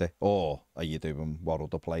get on with it. Or are you doing what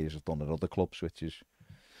other players have done at other clubs, which is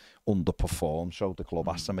underperform? So the club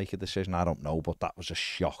has to make a decision. I don't know, but that was a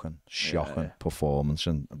shocking performance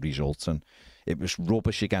and results. And it was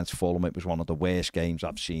rubbish against Fulham. It was one of the worst games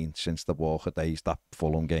I've seen since the Walker days, that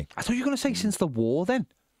Fulham game. I thought you were going to say since the war then.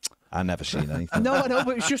 I never seen anything. No, I know,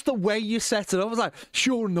 but it's just the way you set it up. I was like,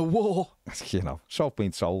 sure, in the war. So I've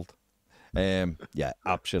been told.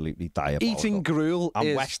 Absolutely diabolical. Eating gruel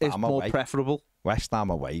is more preferable. West Ham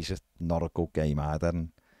away is not a good game either.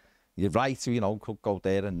 And you're right, could go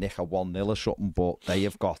there and nick a 1-0 or something, but they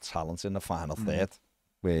have got talent in the final third,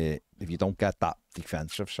 where if you don't get that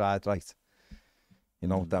defensive side right,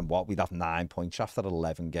 then what? We'd have 9 points after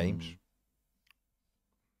 11 games.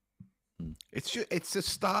 It's a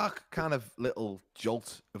stark kind of little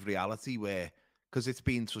jolt of reality where, because it's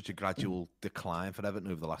been such a gradual decline for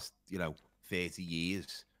Everton over the last 30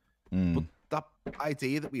 years. But that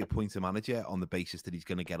idea that we appoint a manager on the basis that he's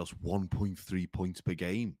going to get us 1.3 points per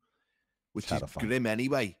game, which terrifying. Is grim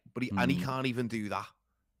anyway, but he can't even do that.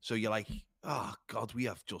 So you're like, oh God, we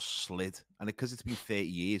have just slid. And because it's been 30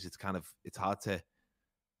 years, it's hard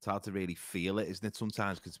to really feel it, isn't it?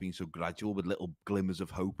 Sometimes because it's been so gradual with little glimmers of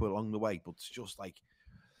hope along the way. But it's just like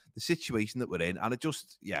the situation that we're in, and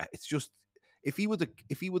it's just if he would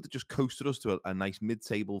have just coasted us to a nice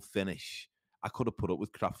mid-table finish, I could have put up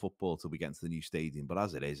with crap football till we get into the new stadium. But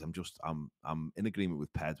as it is, I'm in agreement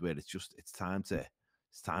with Ped where it's time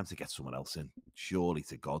to get someone else in. Surely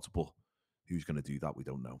to God, but who's going to do that? We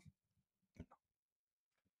don't know.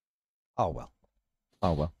 Oh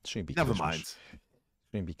well. Soon be Never Christmas. mind.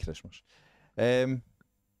 Soon be Christmas.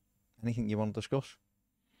 Anything you want to discuss?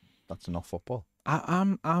 That's enough football.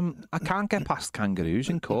 I can't get past kangaroos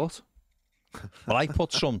in court. Well,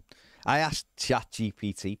 I asked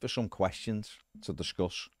ChatGPT for some questions to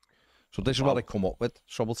discuss. So this is what I come up with.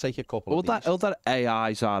 So we'll take a couple of these. Other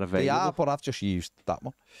AIs are available. They are, but I've just used that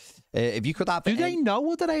one. If you could have... Do they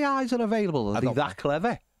know other AIs are available? Are they that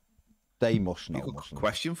clever? They must know.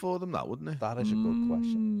 Question for them, that, wouldn't it? That is a good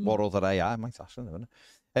question. What other AI might ask them, isn't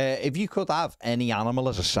it? If you could have any animal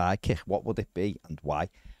as a sidekick, what would it be and why?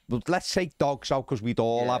 But let's take dogs out, because we'd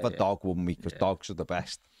all have a dog, wouldn't we? Because dogs are the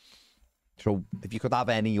best. So if you could have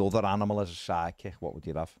any other animal as a sidekick, what would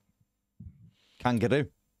you have? Kangaroo.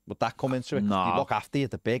 Would that come into it? No. They look after you.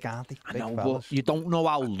 They're big, aren't they? I know, but you don't know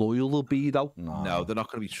how loyal they'll be, though. No, they're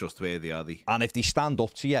not going to be trustworthy, are they? And if they stand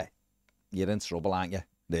up to you, you're in trouble, aren't you?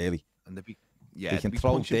 Really. And they can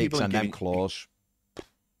throw digs and them claws.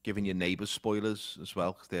 Giving your neighbours spoilers as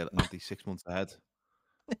well, because they're 6 months ahead.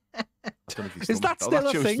 Is that still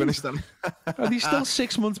a thing? Are they still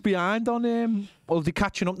 6 months behind on or are they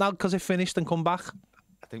catching up now because they finished and come back?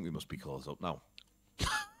 I think we must be close up now.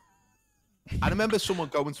 I remember someone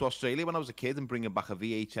going to Australia when I was a kid and bringing back a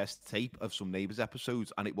VHS tape of some Neighbours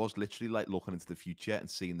episodes, and it was literally like looking into the future and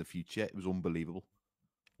seeing the future. It was unbelievable.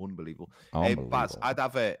 Baz, I'd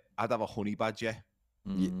have a honey badger.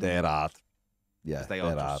 They're hard. Yeah, they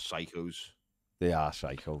are just psychos. They are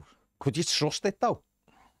psychos. Could you trust it though?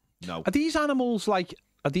 No. Are these animals like?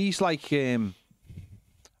 Are these like the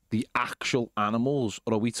actual animals,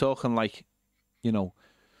 or are we talking like,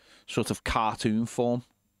 sort of cartoon form?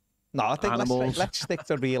 No, I think let's stick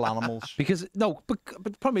to real animals. Because but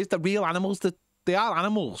the problem is the real animals that they are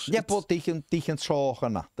animals. Yeah, but they can talk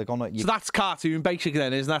and that. They're gonna. So that's cartoon, basically.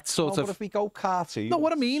 Then isn't that sort of? But if we go cartoon, no.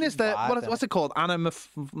 What I mean is that what's it called?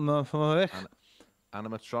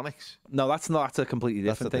 Animatronics. No, that's not. That's a completely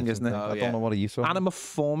different thing, isn't it? I don't know what you saw.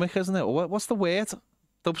 Animaformic, isn't it? Or what's the word?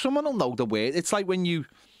 Someone will know the word. It's like when you.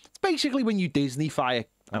 It's basically when you Disneyfy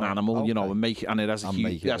an animal, you know, and make it, and it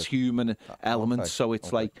has human elements. So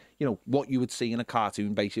it's like, you know, what you would see in a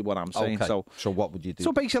cartoon. Basically, what I'm saying. So what would you do?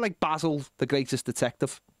 So basically, like Basil, the Greatest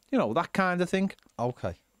Detective. You know, that kind of thing.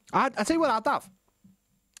 Okay. I'd tell you what I'd have,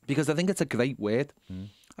 because I think it's a great word.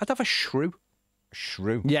 I'd have a shrew. A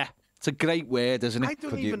shrew. Yeah. It's a great word, isn't it? I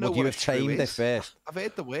don't even know what a shrew is. It first? I've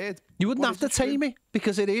heard the word. You wouldn't have to tame it,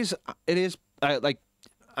 because it is like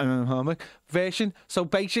version. So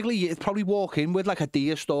basically, you'd probably walk in with like a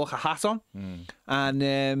deerstalker hat on,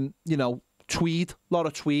 and you know, tweed, a lot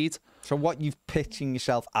of tweed. So what, you've pitching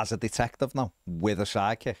yourself as a detective now with a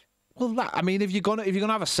sidekick? Well, I mean, if you're gonna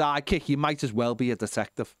have a sidekick, you might as well be a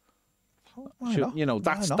detective. You know,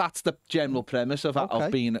 that's the general premise of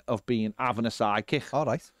having a sidekick. All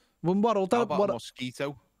right. Well, How about a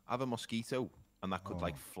mosquito? Have a mosquito, and that could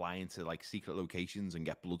like fly into like secret locations and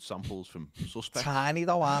get blood samples from suspects. Tiny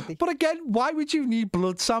though, aren't they? But again, why would you need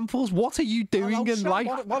blood samples? What are you doing in life?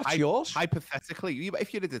 What's yours? Hypothetically,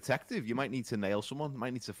 if you're a detective, you might need to nail someone,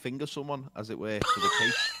 might need to finger someone, as it were, for the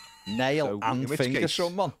case. Nail and finger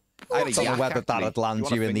someone. I don't know whether that'd land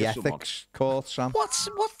you in the ethics court, Sam.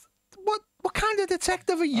 What kind of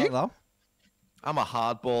detective are you? I don't know. I'm a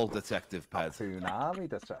hardball detective, Ped. An army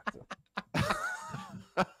detective.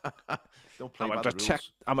 Don't play by the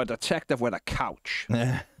rules. I'm a detective with a couch.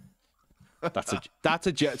 That's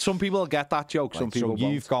a joke. Some people get that joke. Some people so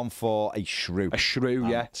won't. You've gone for a shrew. A shrew,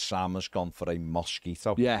 yeah. Sam has gone for a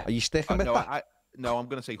mosquito. Yeah. Are you sticking with that? No, I'm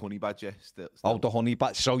going to say honey badger. Still. Oh, the honey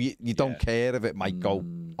badger. So you don't care if it might go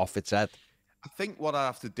off its head? I think what I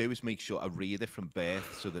have to do is make sure I reared it from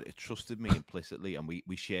birth so that it trusted me implicitly, and we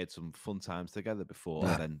shared some fun times together before,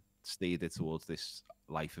 and then steered it towards this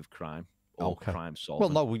life of crime or crime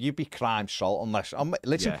solving. Well, no, you'd be crime salt unless.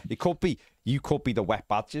 Listen, you could be the wet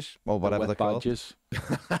badgers or whatever they're called.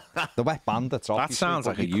 The wet bandits. That sounds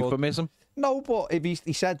like a euphemism. No, but if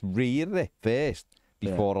he said rear it first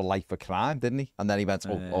before a life of crime, didn't he? And then he went,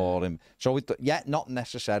 So, not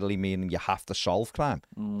necessarily meaning you have to solve crime.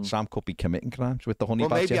 Sam could be committing crimes with the honey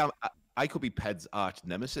badger. Maybe I could be Ped's arch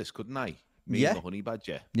nemesis, couldn't I? Me and the honey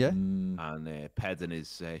badger. Yeah. And Ped and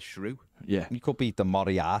his shrew. Yeah. You could be the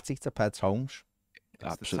Moriarty to Ped's Holmes.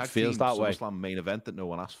 Absolutely feels that way. SummerSlam main event that no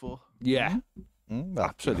one asked for. Yeah.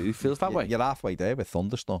 Absolutely feels that way. You're halfway there with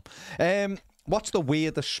Thunderstorm. What's the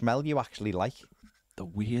weirdest smell you actually like? The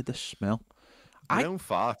weirdest smell? Your own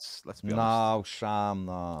farts, let's be honest. No, Sam,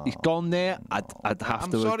 no. He's gone there. I'd have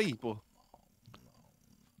to. I'm sorry, but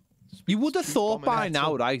you would have thought by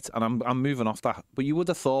now, right? And I'm moving off that. But you would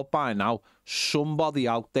have thought by now somebody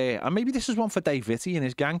out there, and maybe this is one for Dave Vitti and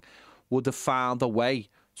his gang, would have found a way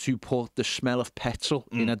to put the smell of petrol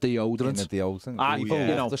in a deodorant. In a deodorant.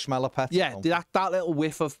 You know, the smell of petrol. Yeah, that little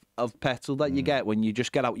whiff of petrol that you get when you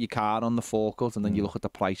just get out your car on the forecourt and then you look at the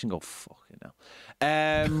price and go, fucking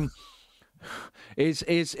hell. Is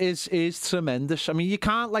tremendous. I mean, you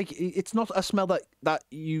can't it's not a smell that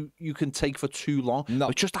you can take for too long. No,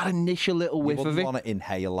 but just that initial little whiff of it. You wouldn't want to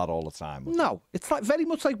inhale that all the time. No, it's like very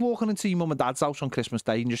much like walking into your mum and dad's house on Christmas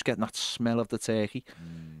Day and just getting that smell of the turkey,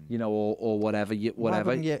 you know, or whatever. Whatever. Why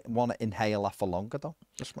wouldn't you want to inhale that for longer though?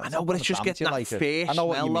 I know, but it's just getting that first I know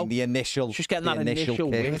what smell, you mean. The initial, just getting that initial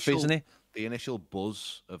whiff, isn't it? The initial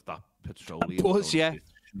buzz of that petroleum. Buzz, yeah.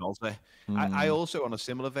 I also, on a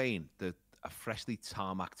similar vein, a freshly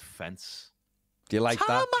tarmacked fence. Do you like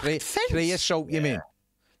that? Creosote, you mean?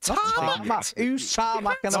 Tarmac? Who's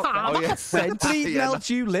tarmacking a fence? Where bleeding hell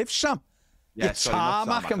do you live, Sam? Yeah,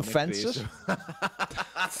 tarmacking fences.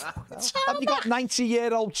 Have you got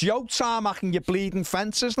 90-year-old Joe tarmacking your bleeding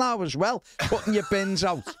fences now as well? Putting your bins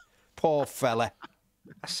out. Poor fella.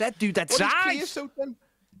 I said, dude, that's creosote then?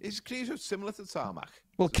 Is creosote similar to tarmac?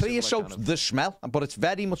 Well, creosote's the smell, but it's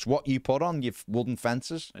very much what you put on your wooden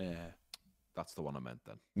fences. Yeah. That's the one I meant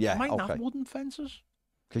then. Yeah, might not have wooden fences.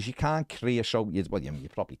 Because you can't creosote, you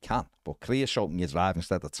probably can, but creosote in your drive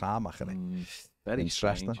instead of tarmac. Very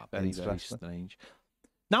interesting. Very strange.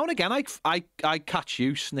 Now and again, I catch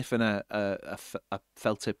you sniffing a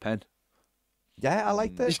felt tip pen. Yeah, I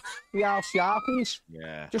like this. The Al Sharpies.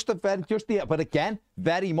 Yeah. But again,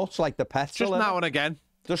 very much like the petrol. Just now and again.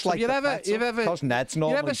 Just like you ever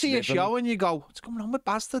see a show and you go, what's going on with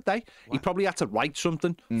Baz today? He probably had to write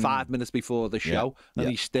something 5 minutes before the show, and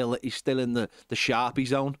he's still in the Sharpie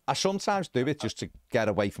zone. I sometimes do it just to get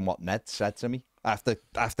away from what Ned said to me. I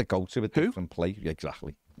have to go to a different place. Yeah,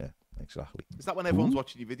 exactly. Yeah, exactly. Is that when everyone's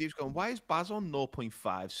watching your videos going, why is Baz on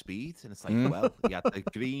 0.5 speed? And it's like, well, he had the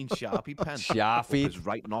green Sharpie pen. Sharpie. His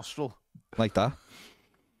right nostril. Like that.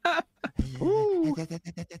 We'll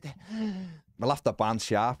have to ban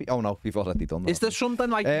Sharpie. Oh no, we've already done that. Is there something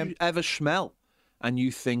like you ever smell and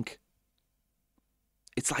you think,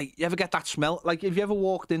 it's like, you ever get that smell? Like, have you ever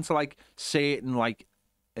walked into like certain like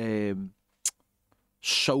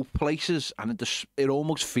soap places and it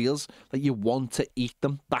almost feels like you want to eat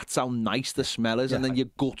them? That's how nice the smell is, and then you're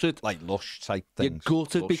gutted. Like Lush type things. You're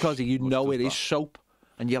gutted because you know it is that. soap.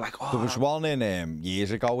 And you're like, oh. There was one in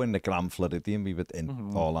years ago in the Grand Floridian. We were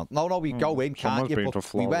in Orlando. No, we go in, can't you?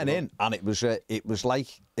 But we went in, and it was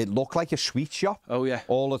like, it looked like a sweet shop. Oh yeah,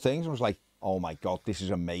 all the things. I was like, oh my god, this is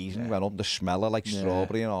amazing. Went up, the smell of like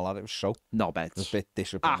strawberry and all that. It was so knobheads. It was a bit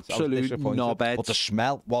disappointed. Absolute knobheads. But the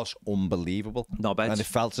smell was unbelievable. Knobheads. And it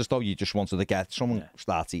felt as though you just wanted to get someone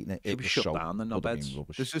start eating it. It was shut so down the knobheads.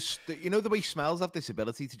 There's just, you know, the way smells have this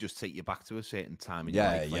ability to just take you back to a certain time in your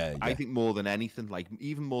life. Like, I think more than anything, like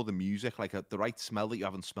even more than music, like the right smell that you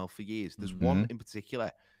haven't smelled for years. There's one in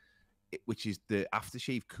particular, which is the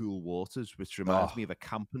aftershave Cool Waters, which reminds me of a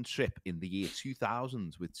camping trip in the year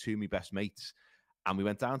 2000 with two of my best mates. And we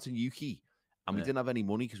went down to Newquay, and we didn't have any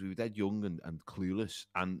money because we were dead young and clueless.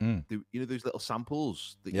 And you know those little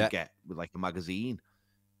samples that you get with like a magazine.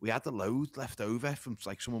 We had the load left over from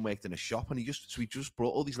like someone worked in a shop, and we just brought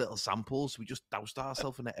all these little samples. We just doused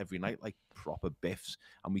ourselves in it every night like proper biffs,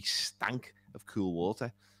 and we stank of Cool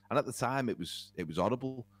Water. And at the time, it was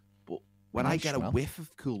horrible. But when I get a whiff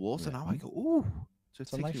of Cool Water now, I go, ooh, so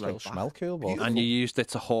it's a nice little smell, Cool Water. And you used it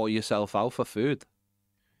to haul yourself out for food.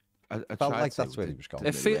 I felt like that's where he was going.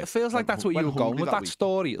 It feels like that's what you were going with that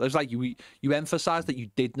story. It was like you emphasised that you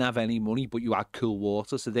didn't have any money, but you had Cool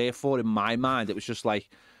Water. So therefore, in my mind, it was just like,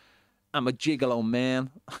 I'm a gigolo man.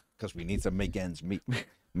 Because we need to make ends meet.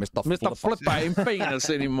 Mr. Flipper ain't famous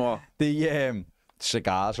anymore. The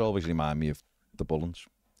cigars always remind me of the Bullens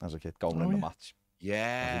as a kid going in the match.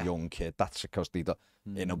 Yeah. As a young kid. That's because they're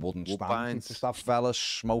in a wooden stand. Just have fellas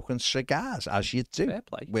smoking cigars, as you do. Fair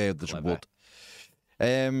play. Where there's wood.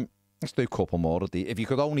 Let's do a couple more of the. If you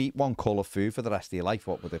could only eat one colour food for the rest of your life,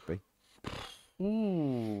 what would it be?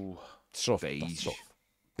 Ooh, beige.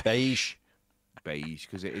 Beige,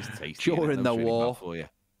 because it is tasty. During the war for you.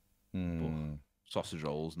 Sausage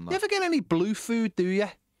rolls and that. You ever get any blue food? Do you?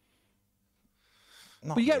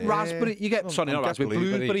 Not but you get raspberry. You get not raspberry,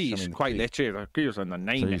 blueberries. I mean, quite literally, gears on the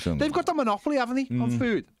name. They've got the monopoly, haven't they, on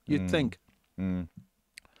food? You'd think. I'm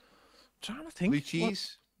trying to think. Blue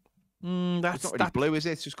cheese. That's not really blue, is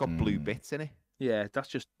it? It's just got blue bits in it. Yeah, that's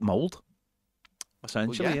just mould.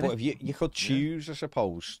 Essentially, well, yeah, but if you could choose, I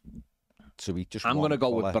suppose, to eat just. I'm going to go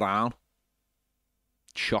with brown.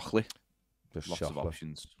 Chocolate. Just lots of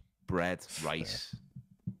options. Bread, rice.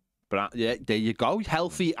 Brown. Yeah, there you go.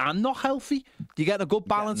 Healthy and not healthy. You're getting a good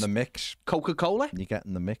balance. The mix. Coca-Cola. You're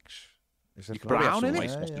getting the mix. Is it brown in it?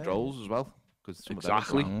 Sausage rolls as well.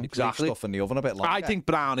 Exactly. Stuff in the oven a bit longer. I think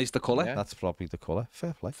brown is the colour. Yeah. That's probably the colour.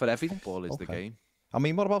 Fair play. For everything. Football is the game. I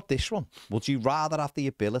mean, what about this one? Would you rather have the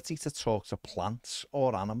ability to talk to plants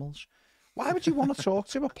or animals? Why would you want to talk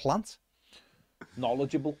to a plant?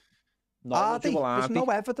 Knowledgeable. There's no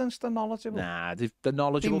evidence they're knowledgeable. Nah, they're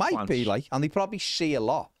knowledgeable. They might be like, and they probably see a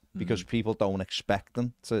lot because people don't expect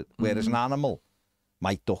them to. Whereas an animal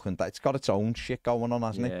might duck and it's got its own shit going on,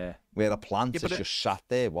 hasn't it? Where a plant is just sat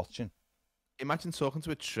there watching. Imagine talking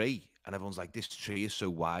to a tree and everyone's like, this tree is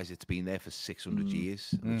so wise, it's been there for 600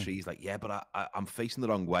 years. And the tree's like, yeah, but I'm facing the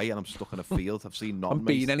wrong way and I'm stuck in a field. I've seen nothing. I'm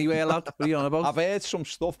being anywhere, lad. What are you on about? I've heard some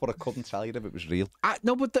stuff, but I couldn't tell you if it was real.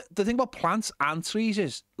 No, but the thing about plants and trees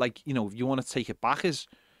is, like, you know, if you want to take it back, is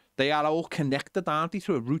they are all connected, aren't they,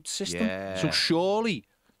 through a root system? Yeah. So surely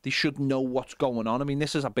they should know what's going on. I mean,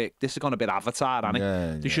 this is gone a bit Avatar, hasn't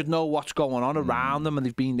it? They should know what's going on around them, and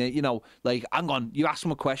they've been there, you know, like, hang on, you ask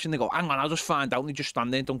them a question, they go, hang on, I'll just find out, and they just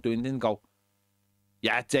stand there and don't do anything and go,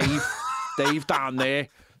 yeah, Dave down there.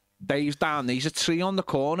 Dave's down there. He's a tree on the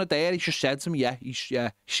corner there. He just said to me, yeah, he's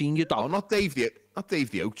seen your dog. Oh, not Dave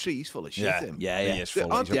the oak tree. He's full of shit. Yeah. He is full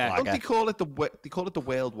don't they call it the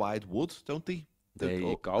worldwide wood, don't they? There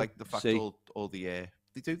you go. Like the fact all the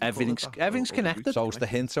everything's connected. So it's the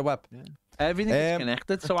interweb. Yeah. Everything's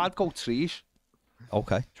connected. So I'd go trees.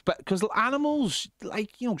 Okay. But because animals,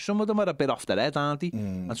 like, you know, some of them are a bit off their head, aren't they?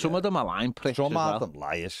 And some of them are line pricks. Some are them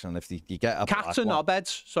liars, and if you get a cats are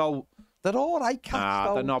knobheads, so they're all right. Cats,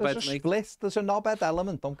 though. They're knobheads. There's a split. There's a knobhead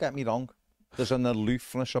element. Don't get me wrong. There's an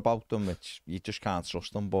aloofness about them which you just can't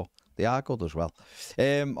trust them, but they are good as well.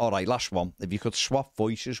 All right, last one. If you could swap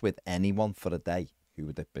voices with anyone for a day, who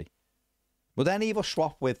would it be? Would any of us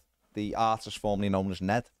swap with the artist formerly known as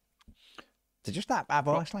Ned? To just have a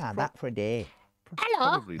voice like that for a day?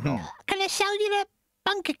 Hello, can I sell you a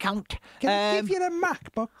bank account? Can I give you a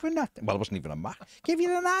MacBook for nothing? Well, it wasn't even a Mac. Give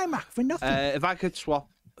you an iMac for nothing. If I could swap,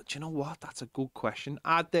 do you know what? That's a good question.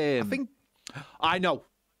 I think I know.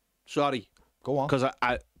 Sorry, go on. Because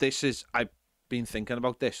I've been thinking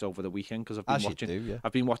about this over the weekend because I've been watching. You do, yeah.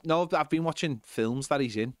 I've been watching films that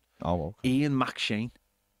he's in. Oh, okay. Ian McShane.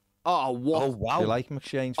 Oh, what? Oh, wow. Do you like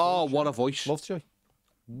McShane's Oh, what a voice. Lovejoy.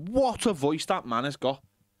 What a voice that man has got.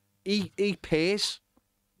 He pays.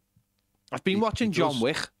 I've been watching John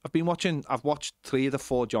Wick. I've watched 3 of the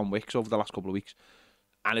 4 John Wicks over the last couple of weeks.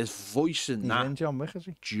 And his voice in that. He's in John Wick, is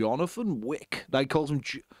he? Jonathan Wick. They calls him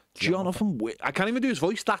Jonathan Wick. I can't even do his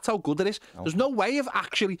voice. That's how good it is. Okay. There's no way of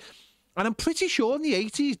actually. And I'm pretty sure in the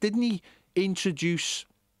 80s, didn't he introduce.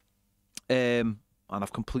 And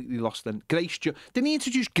I've completely lost them. Didn't he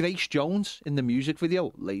introduce Grace Jones in the music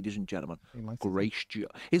video? Ladies and gentlemen, Grace Jones.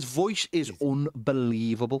 His voice is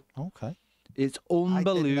unbelievable. Okay. It's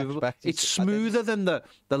unbelievable. It's smoother than the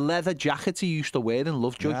leather jackets he used to wear in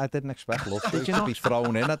Lovejoy. Yeah, I didn't expect Lovejoy to be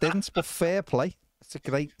thrown in. I didn't, but fair play. It's a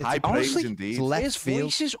great. High praise indeed. His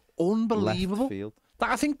voice is unbelievable.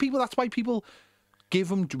 I think that's why people give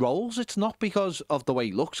him roles. It's not because of the way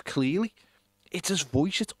he looks, clearly. It's his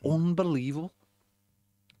voice. It's unbelievable.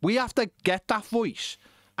 We have to get that voice,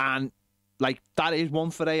 and that is one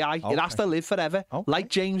for AI. Okay. It has to live forever, like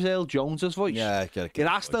James Earl Jones's voice. Yeah, it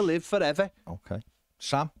has to live forever. Okay,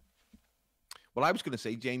 Sam. Well, I was going to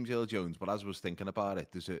say James Earl Jones, but as I was thinking about it,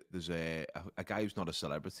 there's a guy who's not a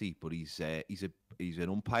celebrity, but he's an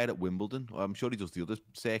umpire at Wimbledon. I'm sure he does the other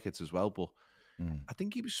circuits as well, but I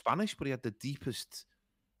think he was Spanish, but he had the deepest,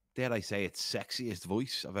 dare I say it, sexiest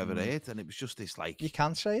voice I've ever heard, and it was just this You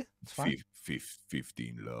can say it. It's fine.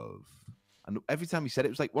 15 love. And every time he said it, it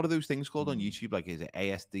was like, what are those things called on YouTube? Like, is it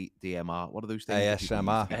ASDMR? What are those things?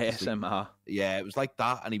 ASMR. Yeah, it was like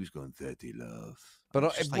that, and he was going 30 love.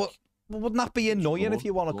 But wouldn't that be annoying if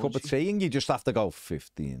you want a cup of tea and you just have to go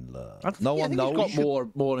 15 love? No one knows. He's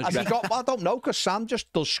got more. Has he got? I don't know, because Sam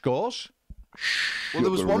just does scores. Well,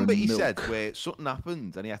 there was one bit he said where something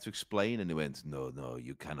happened and he had to explain, and he went, "No,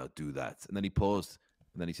 you cannot do that." And then he paused,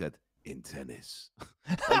 and then he said, "In tennis."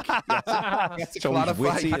 That's so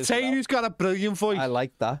clarify. I tell you, who's got a brilliant voice. I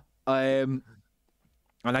like that. And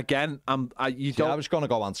again, I was going to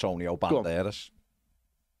go Antonio Banderas.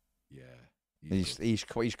 Yeah,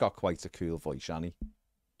 he's got quite a cool voice, hasn't he?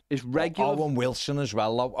 Is regular Owen Wilson as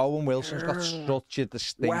well. Owen Wilson's got such a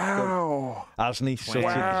distinctive, hasn't he? Such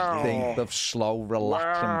a distinctive, slow,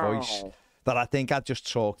 relaxing voice that I think I'd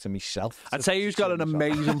just talk to myself. I'd say who's got an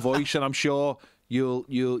amazing voice, and I'm sure you'll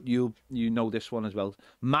know this one as well.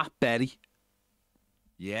 Matt Berry.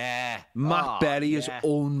 Yeah, Matt Berry is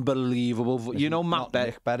unbelievable. You know Matt Berry.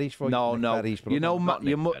 Nick Berry's voice. No. You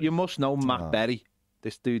know you must know Matt Berry.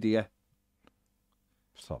 This dude here.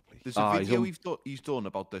 There's a video he's done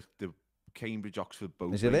about the Cambridge Oxford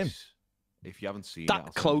boat race. Is it him? If you haven't seen that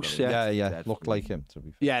it, close, yeah, looked like him. To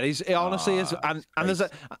be fair. Yeah, it honestly is, and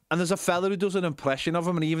there's a fella who does an impression of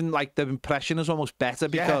him, and even the impression is almost better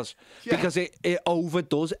because it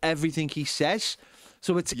overdoes everything he says,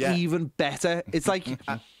 so it's even better. It's like he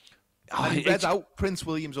read out Prince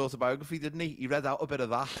William's autobiography, didn't he? He read out a bit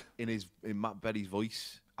of that in Matt Berry's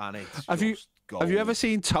voice, and it's Have you ever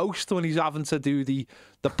seen Toast when he's having to do the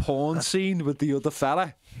porn scene with the other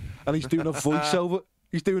fella, and he's doing a voiceover?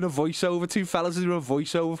 He's doing a voiceover. 2 fellas are doing a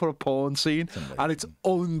voiceover for a porn scene, and it's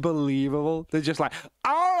unbelievable. They're just like,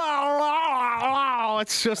 oh,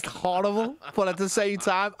 it's just horrible, but at the same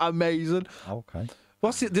time, amazing. Okay.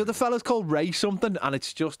 What's the other fella's called? Ray something, and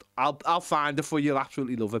it's just I'll find it for you. You'll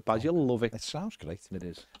absolutely love it, Baz. You'll love it. It sounds great. It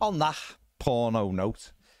is. On that porno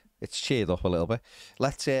note, it's cheered up a little bit.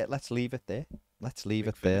 Let's leave it there. Let's leave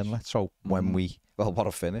it there, and let's hope when what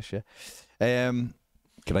a finish, yeah.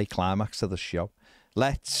 Great climax to the show.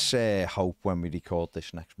 Let's hope when we record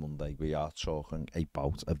this next Monday, we are talking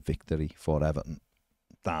about a victory for Everton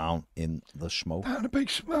down in the smoke. Down a big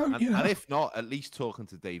smoke, and if not, at least talking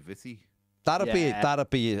to Dave Vitti. That'd be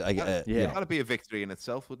a victory in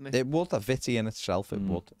itself, wouldn't it? It would, a Vitti in itself. It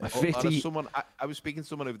would. I was speaking to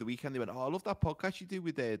someone over the weekend. They went, "Oh, I love that podcast you do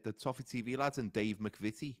with the Toffee TV lads and Dave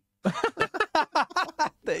McVitie."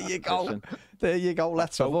 There you go. Listen. There you go.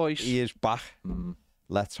 Let's hope he is back.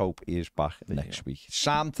 Let's hope he is back next week.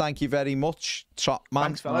 Sam, thank you very much. Top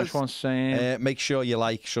man. Thanks, fellas. Make sure you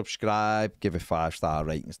like, subscribe, give it 5-star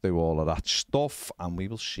ratings, do all of that stuff, and we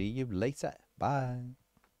will see you later. Bye.